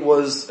 it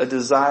was a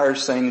desire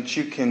saying that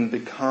you can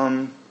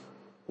become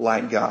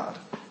like God.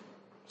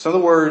 So in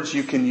other words,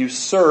 you can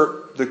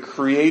usurp the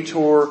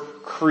Creator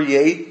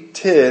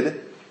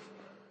created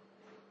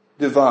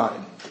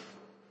divine.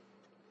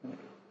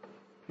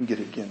 Get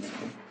it again.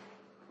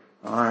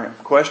 Alright,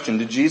 question.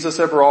 Did Jesus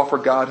ever offer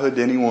godhood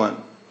to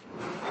anyone?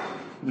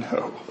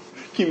 No.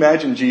 Can you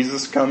imagine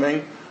Jesus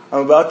coming?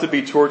 I'm about to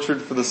be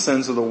tortured for the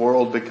sins of the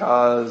world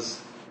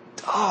because,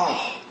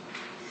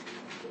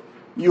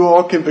 you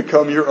all can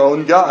become your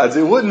own gods.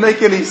 It wouldn't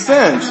make any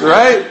sense,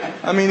 right?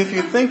 I mean, if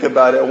you think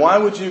about it, why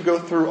would you go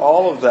through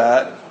all of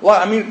that?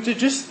 Well, I mean,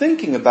 just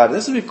thinking about it,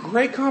 this is a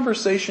great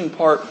conversation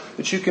part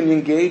that you can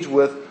engage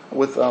with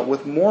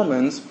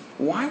Mormons.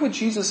 Why would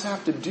Jesus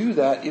have to do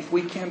that if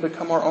we can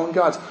become our own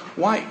gods?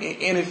 Why?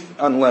 And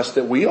unless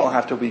that we all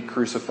have to be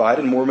crucified,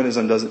 and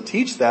Mormonism doesn't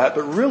teach that,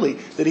 but really,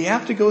 did he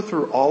have to go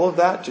through all of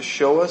that to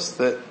show us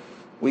that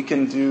we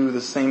can do the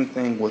same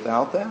thing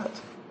without that?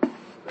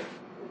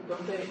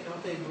 Don't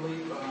they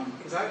believe,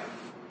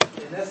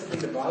 and that's the thing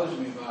that bothers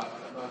me about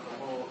the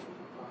whole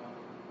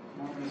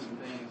Mormonism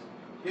thing.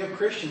 You have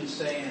Christians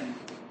saying,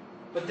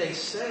 but they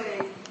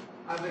say,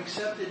 I've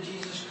accepted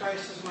Jesus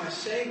Christ as my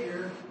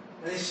Savior.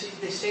 And they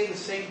say the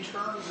same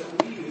terms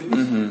that we use.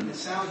 Mm-hmm. It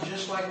sounds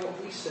just like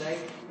what we say.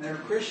 And there are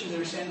Christians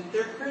that are saying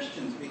they're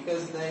Christians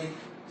because they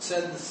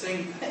said the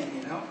same thing,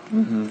 you know?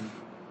 Mm-hmm.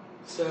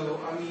 So,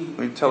 I mean...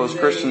 We tell those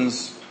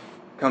Christians,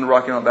 come to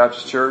Rocky Mountain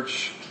Baptist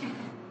Church.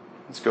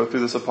 Let's go through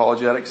this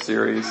apologetic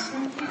series.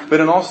 But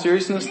in all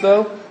seriousness,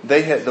 though,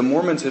 the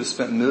Mormons have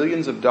spent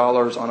millions of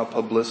dollars on a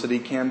publicity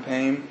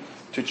campaign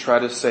to try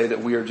to say that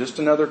we are just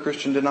another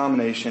Christian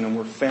denomination and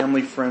we're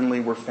family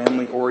friendly, we're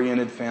family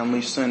oriented,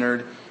 family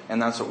centered,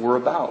 and that's what we're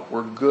about.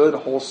 We're good,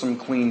 wholesome,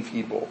 clean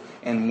people,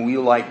 and we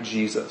like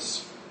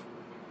Jesus.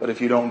 But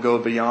if you don't go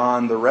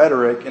beyond the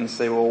rhetoric and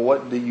say, well,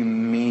 what do you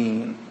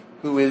mean?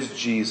 Who is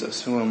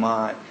Jesus? Who am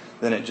I?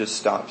 Then it just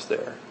stops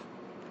there.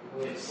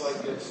 Well, it's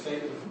like that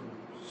statement from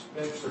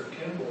Spencer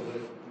Kimball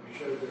that we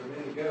showed there a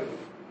minute ago.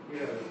 You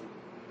know,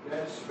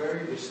 that's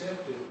very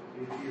deceptive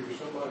if you're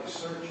somebody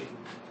searching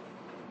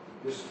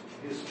this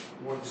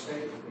one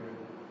statement there.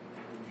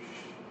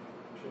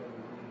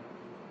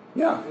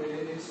 Yeah.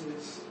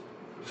 It's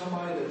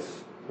somebody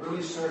that's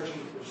really searching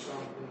for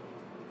something.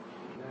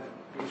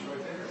 That piece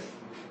right there.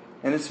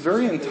 And it's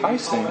very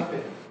enticing.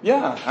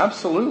 Yeah,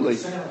 absolutely.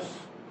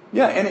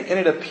 Yeah, and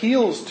it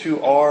appeals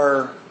to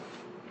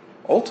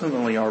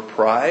ultimately our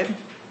pride.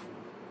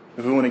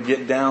 If we want to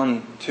get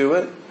down to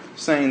it,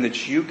 saying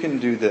that you can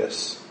do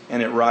this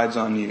and it rides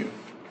on you.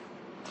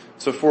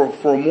 So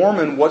for a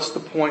Mormon, what's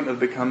the point of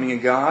becoming a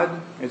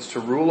god? It's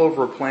to rule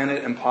over a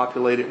planet and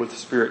populate it with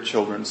spirit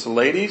children. So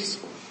ladies,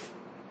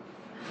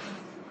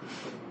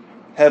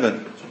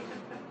 heaven.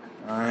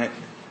 Alright.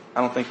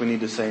 I don't think we need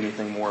to say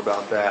anything more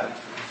about that.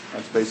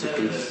 That's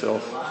basically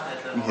self. A lot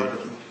at the heart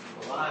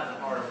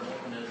of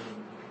Mormonism,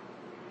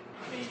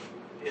 I mean,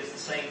 it's the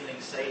same thing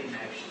Satan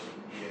actually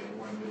did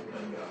when we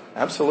become God.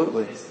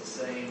 Absolutely. It's the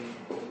same,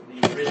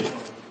 the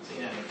original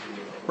sin.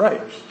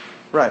 Right.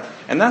 Right.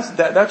 And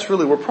that's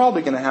really, we're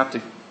probably going to have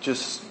to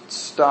just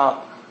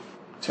stop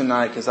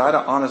tonight because I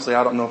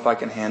don't know if I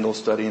can handle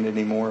studying it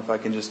anymore. If I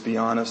can just be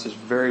honest, it's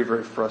very,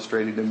 very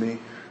frustrating to me.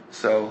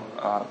 So,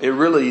 it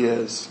really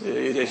is.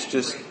 It's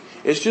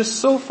just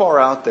so far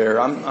out there.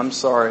 I'm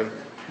sorry.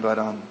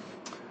 But,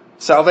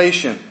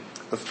 salvation.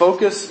 The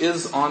focus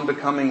is on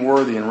becoming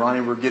worthy. And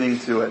Ronnie, we're getting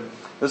to it.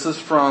 This is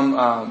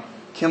from,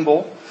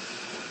 Kimball,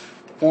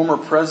 former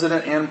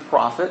president and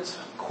prophet.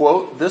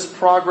 Quote, this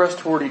progress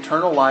toward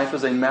eternal life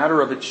is a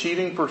matter of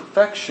achieving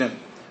perfection,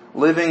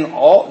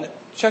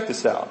 check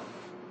this out,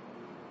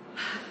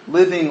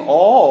 living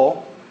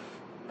all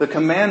the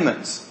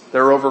commandments.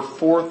 There are over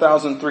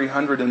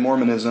 4,300 in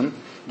Mormonism,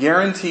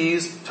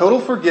 guarantees total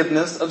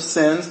forgiveness of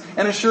sins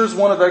and assures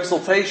one of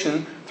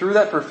exaltation through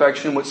that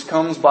perfection which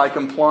comes by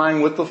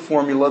complying with the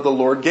formula the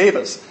Lord gave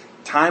us.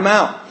 Time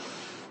out.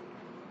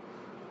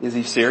 Is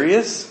he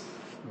serious?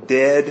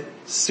 Dead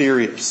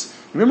serious.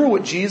 Remember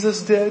what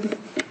Jesus did?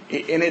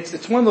 And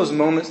it's one of those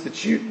moments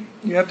that you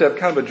have to have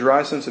kind of a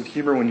dry sense of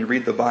humor when you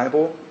read the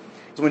Bible.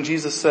 It's when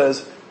Jesus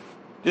says,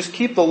 just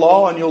keep the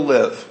law and you'll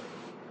live.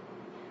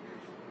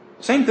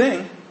 Same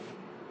thing.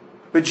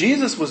 But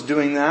Jesus was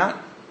doing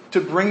that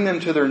to bring them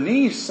to their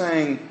knees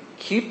saying,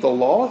 keep the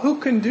law? Who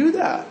can do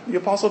that? The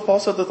Apostle Paul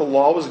said that the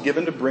law was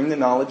given to bring the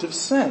knowledge of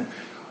sin.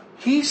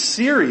 He's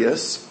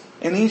serious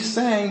and he's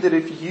saying that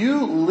if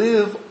you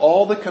live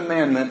all the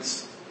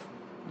commandments,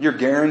 you're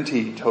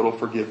guaranteed total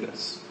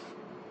forgiveness.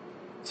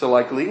 So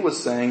like Lee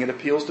was saying, it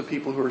appeals to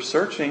people who are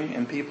searching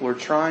and people who are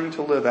trying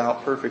to live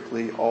out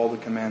perfectly all the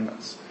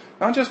commandments.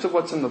 Not just of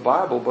what's in the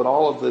Bible, but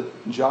all of the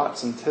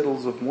jots and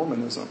tittles of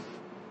Mormonism.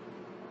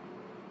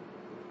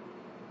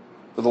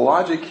 So the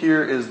logic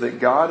here is that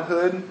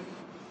godhood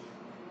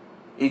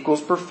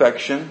equals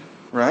perfection,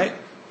 right?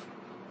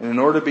 And in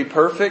order to be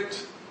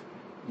perfect,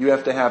 you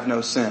have to have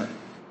no sin.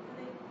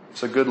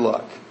 So good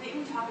luck. They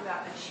even talk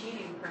about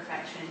achieving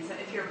perfection. So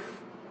if you're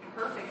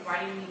perfect, why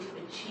do you need to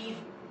achieve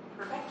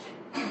perfection?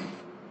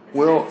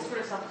 It's sort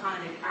of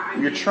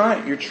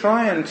self-contradictory. You're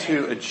trying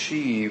to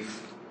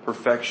achieve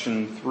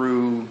perfection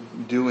through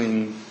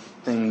doing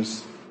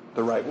things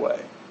the right way.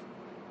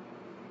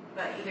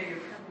 But either you're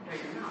perfect or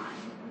you're not.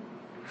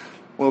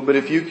 Well, but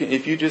if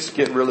you just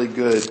get really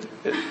good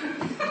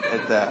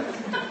at that.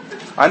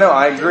 I know,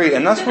 I agree.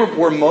 And that's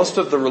where most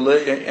of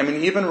the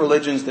even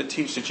religions that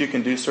teach that you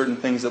can do certain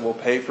things that will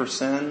pay for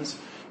sins,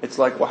 it's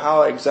like, well,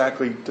 how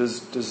exactly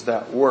does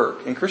that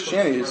work? In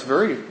Christianity, it's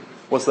very,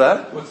 what's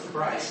that? What's the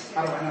price?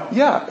 How do I know?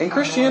 Yeah, in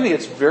Christianity,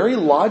 it's very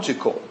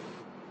logical.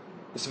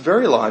 It's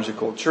very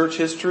logical. Church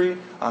history,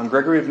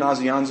 Gregory of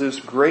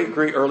Nazianzus, great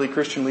early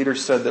Christian leader,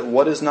 said that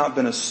what has not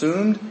been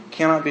assumed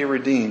cannot be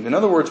redeemed. In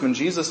other words, when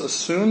Jesus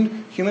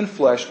assumed human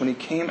flesh, when he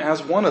came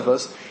as one of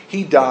us,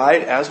 he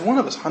died as one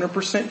of us,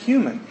 100%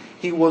 human.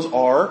 He was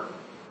our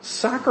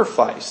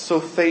sacrifice. So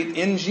faith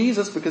in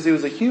Jesus, because he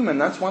was a human,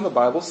 that's why the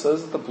Bible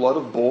says that the blood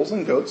of bulls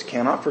and goats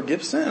cannot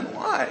forgive sin.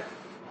 Why?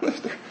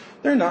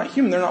 They're not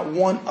human. They're not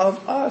one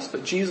of us.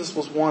 But Jesus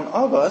was one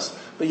of us.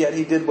 But yet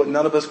he did what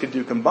none of us could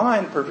do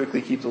combined,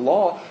 perfectly keep the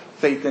law.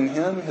 Faith in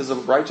him, his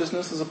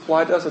righteousness is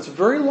applied to us. It's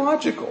very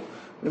logical.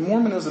 In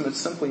Mormonism, it's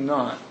simply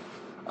not.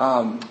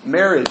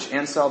 Marriage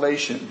and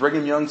salvation.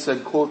 Brigham Young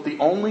said, quote, "The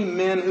only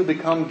men who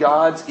become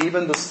gods,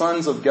 even the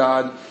sons of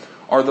God,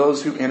 are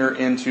those who enter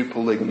into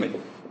polygamy."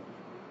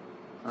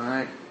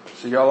 Alright?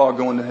 So y'all all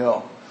going to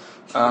hell.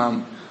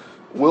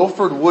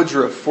 Wilford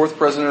Woodruff, fourth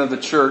president of the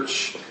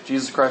church,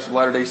 Jesus Christ of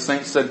Latter-day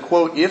Saints, said,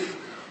 quote, if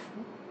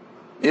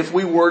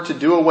we were to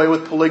do away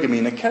with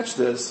polygamy, now catch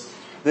this,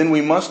 then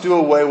we must do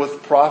away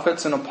with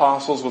prophets and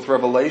apostles, with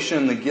revelation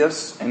and the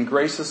gifts and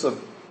graces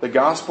of the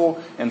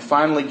gospel, and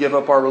finally give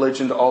up our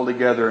religion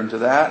altogether. And to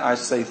that I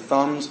say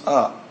thumbs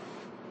up.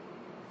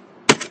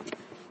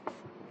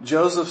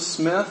 Joseph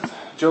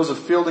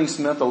Fielding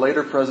Smith, a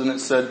later president,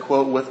 said,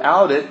 quote,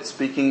 "Without it,"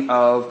 speaking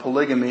of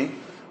polygamy,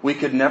 "we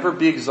could never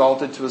be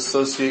exalted to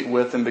associate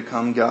with and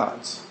become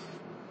gods."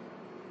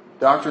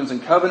 Doctrines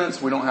and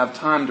Covenants, we don't have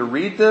time to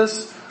read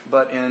this,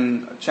 but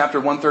in chapter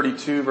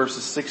 132,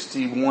 verses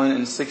 61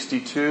 and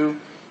 62,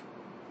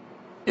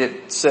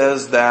 it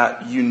says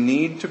that you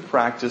need to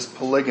practice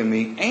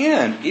polygamy.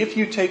 And if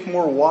you take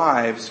more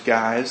wives,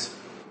 guys,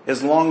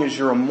 as long as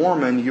you're a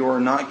Mormon, you are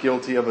not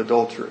guilty of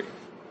adultery.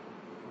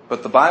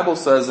 But the Bible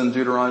says in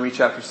Deuteronomy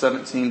chapter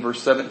 17,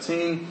 verse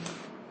 17,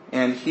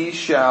 "And he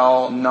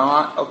shall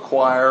not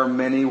acquire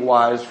many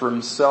wives for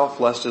himself,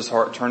 lest his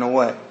heart turn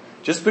away."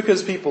 Just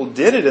because people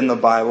did it in the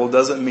Bible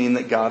doesn't mean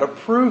that God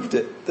approved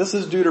it. This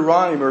is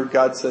Deuteronomy where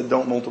God said,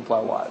 don't multiply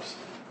wives.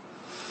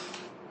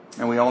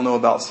 And we all know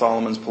about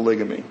Solomon's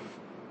polygamy.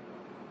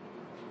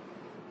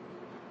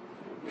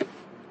 Hit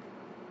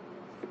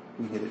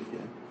it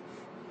again.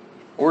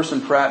 Orson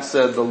Pratt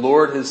said, "The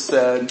Lord has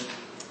said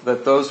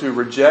that those who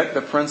reject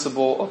the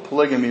principle of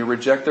polygamy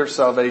reject their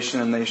salvation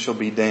and they shall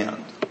be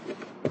damned."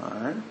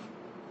 Alright?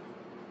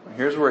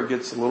 Here's where it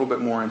gets a little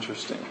bit more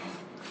interesting.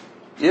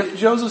 If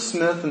Joseph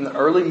Smith and the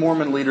early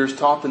Mormon leaders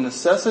taught the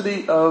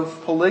necessity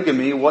of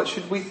polygamy, what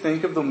should we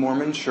think of the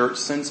Mormon Church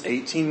since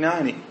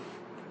 1890?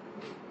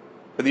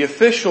 For the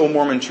official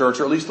Mormon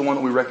Church, or at least the one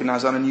that we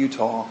recognize out in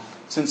Utah,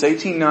 since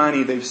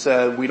 1890 they've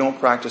said we don't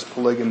practice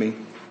polygamy.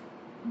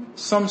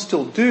 Some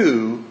still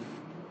do,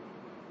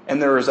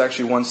 and there is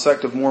actually one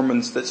sect of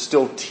Mormons that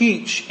still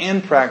teach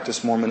and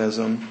practice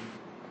Mormonism.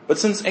 But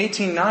since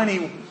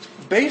 1890,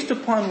 based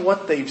upon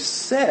what they've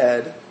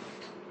said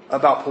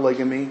about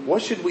polygamy,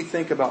 what should we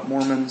think about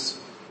Mormons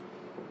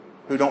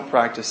who don't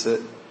practice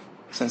it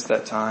since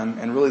that time,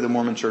 and really the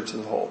Mormon Church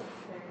as a whole?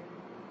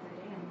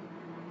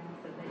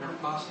 They're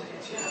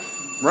apostates,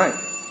 yeah. Right.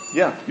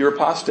 Yeah, you're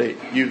apostate.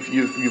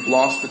 You've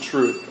lost the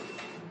truth.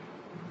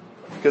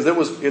 Because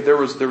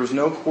there was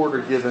no quarter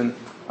given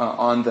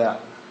on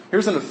that.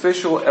 Here's an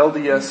official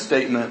LDS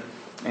statement,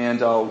 and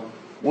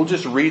we'll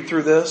just read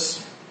through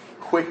this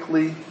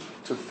quickly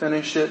to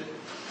finish it.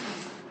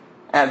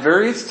 "At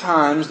various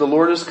times, the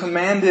Lord has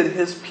commanded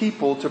his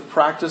people to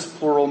practice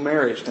plural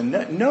marriage."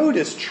 And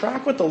notice,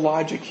 track with the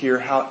logic here,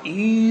 how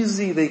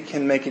easy they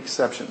can make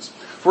exceptions.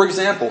 For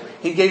example,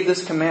 he gave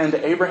this command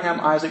to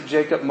Abraham, Isaac,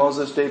 Jacob,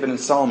 Moses, David, and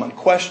Solomon.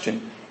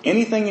 Question,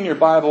 anything in your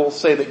Bible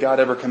say that God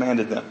ever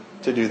commanded them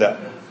to do that?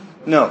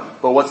 No.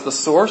 But what's the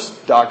source?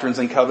 Doctrines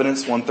and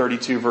Covenants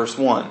 132 verse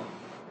 1.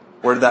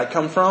 Where did that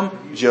come from?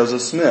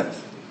 Joseph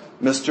Smith.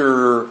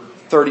 Mr.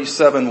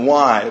 37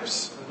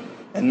 wives,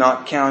 and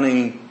not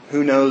counting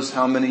who knows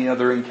how many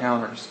other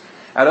encounters.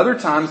 At other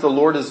times, the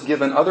Lord has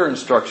given other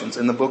instructions.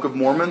 In the Book of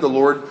Mormon, the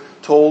Lord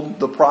told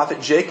the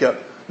prophet Jacob,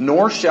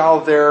 Nor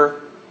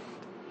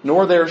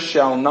there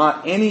shall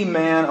not any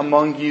man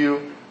among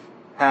you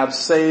have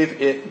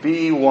save it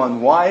be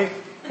one wife,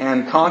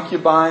 and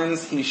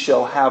concubines he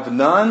shall have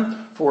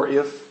none. For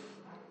if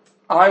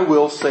I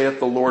will, saith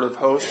the Lord of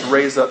hosts,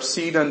 raise up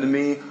seed unto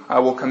me. I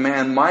will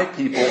command my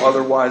people,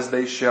 otherwise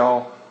they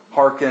shall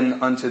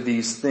hearken unto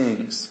these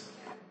things.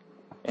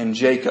 And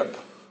Jacob.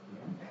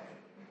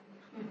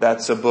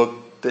 That's a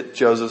book that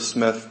Joseph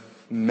Smith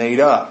made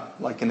up,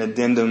 like an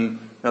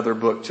addendum, another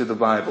book to the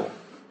Bible.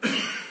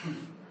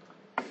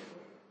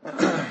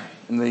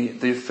 And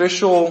the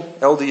official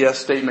LDS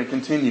statement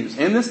continues.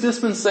 In this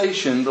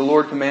dispensation, the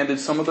Lord commanded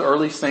some of the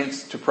early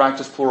saints to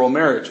practice plural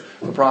marriage.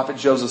 The prophet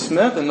Joseph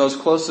Smith and those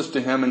closest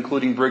to him,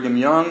 including Brigham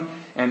Young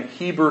and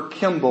Heber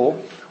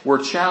Kimball, were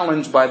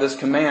challenged by this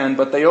command,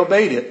 but they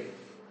obeyed it.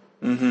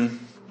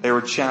 They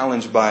were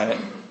challenged by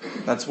it.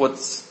 That's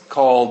what's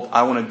called,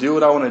 I want to do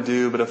what I want to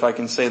do, but if I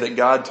can say that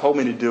God told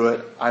me to do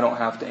it, I don't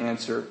have to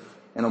answer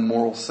in a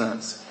moral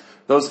sense.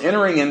 Those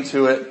entering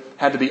into it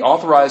had to be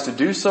authorized to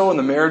do so, and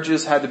the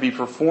marriages had to be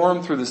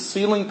performed through the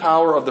sealing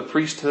power of the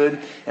priesthood.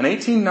 In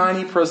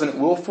 1890, President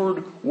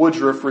Wilford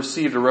Woodruff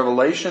received a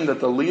revelation that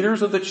the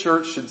leaders of the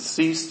church should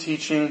cease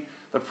teaching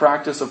the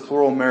practice of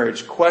plural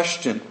marriage.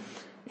 Question: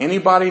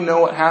 anybody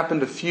know what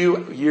happened a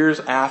few years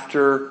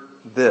after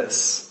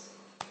this?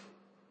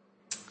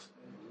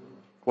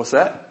 What's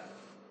that?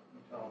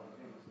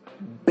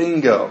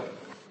 Bingo.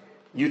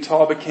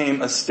 Utah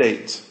became a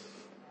state.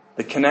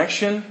 The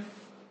connection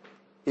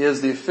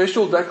is the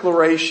official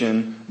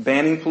declaration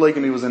banning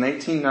polygamy was in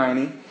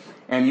 1890,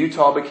 and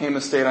Utah became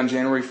a state on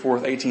January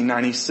 4th,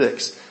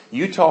 1896.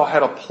 Utah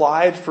had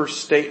applied for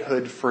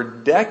statehood for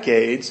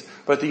decades,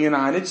 but the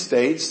United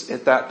States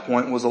at that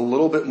point was a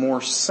little bit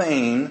more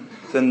sane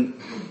than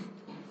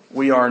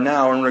we are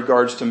now in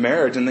regards to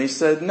marriage, and they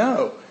said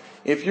no.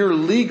 If you're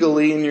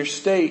legally in your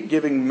state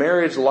giving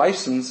marriage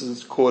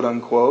licenses, quote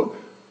unquote,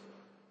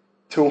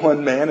 to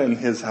one man and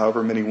his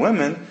however many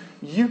women,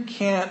 you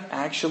can't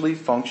actually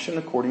function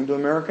according to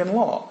American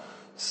law.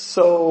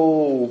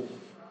 So,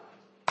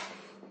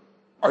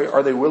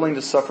 are they willing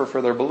to suffer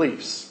for their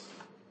beliefs?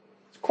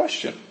 It's a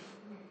question.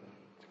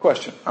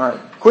 Alright,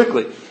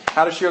 quickly.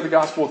 How to share the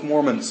gospel with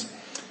Mormons.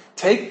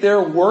 Take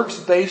their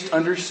works-based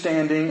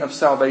understanding of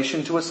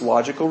salvation to its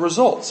logical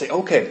result. Say,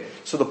 okay,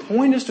 so the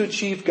point is to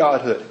achieve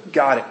godhood.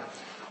 Got it.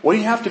 What do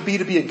you have to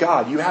be a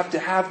god? You have to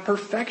have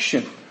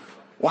perfection.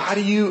 Well, how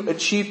do you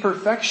achieve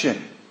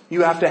perfection?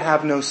 You have to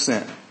have no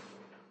sin.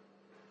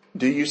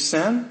 Do you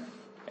sin?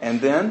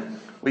 And then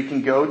we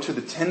can go to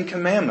the 10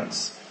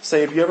 Commandments. Say,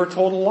 have you ever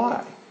told a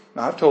lie?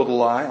 Now, I've told a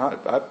lie.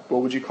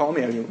 What would you call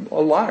me? A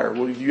liar.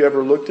 Well, have you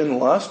ever looked in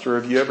lust, or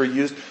have you ever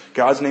used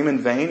God's name in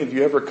vain? Have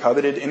you ever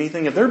coveted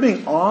anything? If they're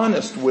being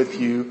honest with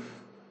you,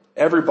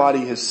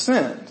 everybody has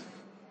sinned.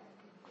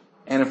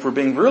 And if we're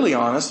being really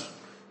honest,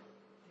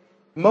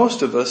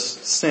 most of us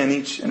sin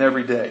each and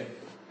every day.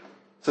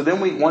 So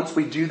then once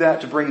we do that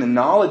to bring the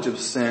knowledge of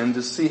sin,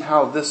 to see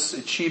how this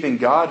achieving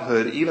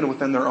godhood, even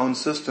within their own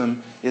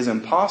system, is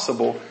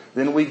impossible,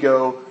 then we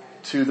go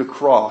to the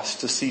cross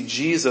to see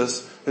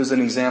Jesus, who's an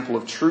example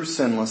of true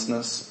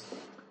sinlessness.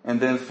 And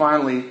then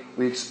finally,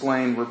 we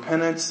explain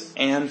repentance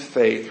and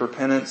faith.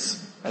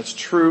 Repentance, that's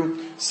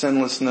true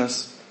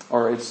sinlessness,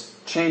 or it's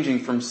changing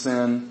from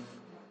sin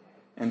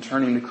and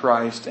turning to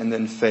Christ, and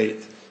then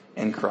faith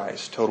in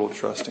Christ, total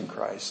trust in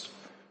Christ.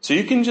 So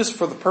you can just,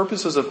 for the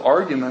purposes of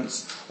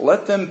arguments,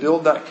 let them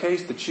build that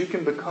case that you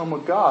can become a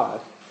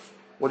god.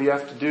 What do you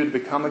have to do to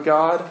become a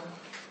god?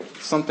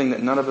 Something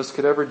that none of us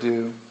could ever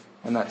do,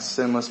 and that's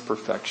sinless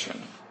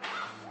perfection.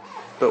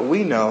 But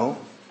we know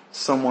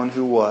someone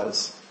who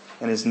was,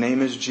 and his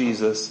name is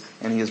Jesus,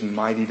 and he is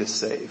mighty to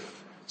save.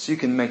 So you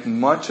can make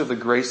much of the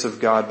grace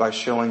of God by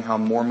showing how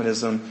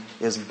Mormonism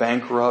is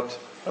bankrupt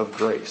of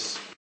grace.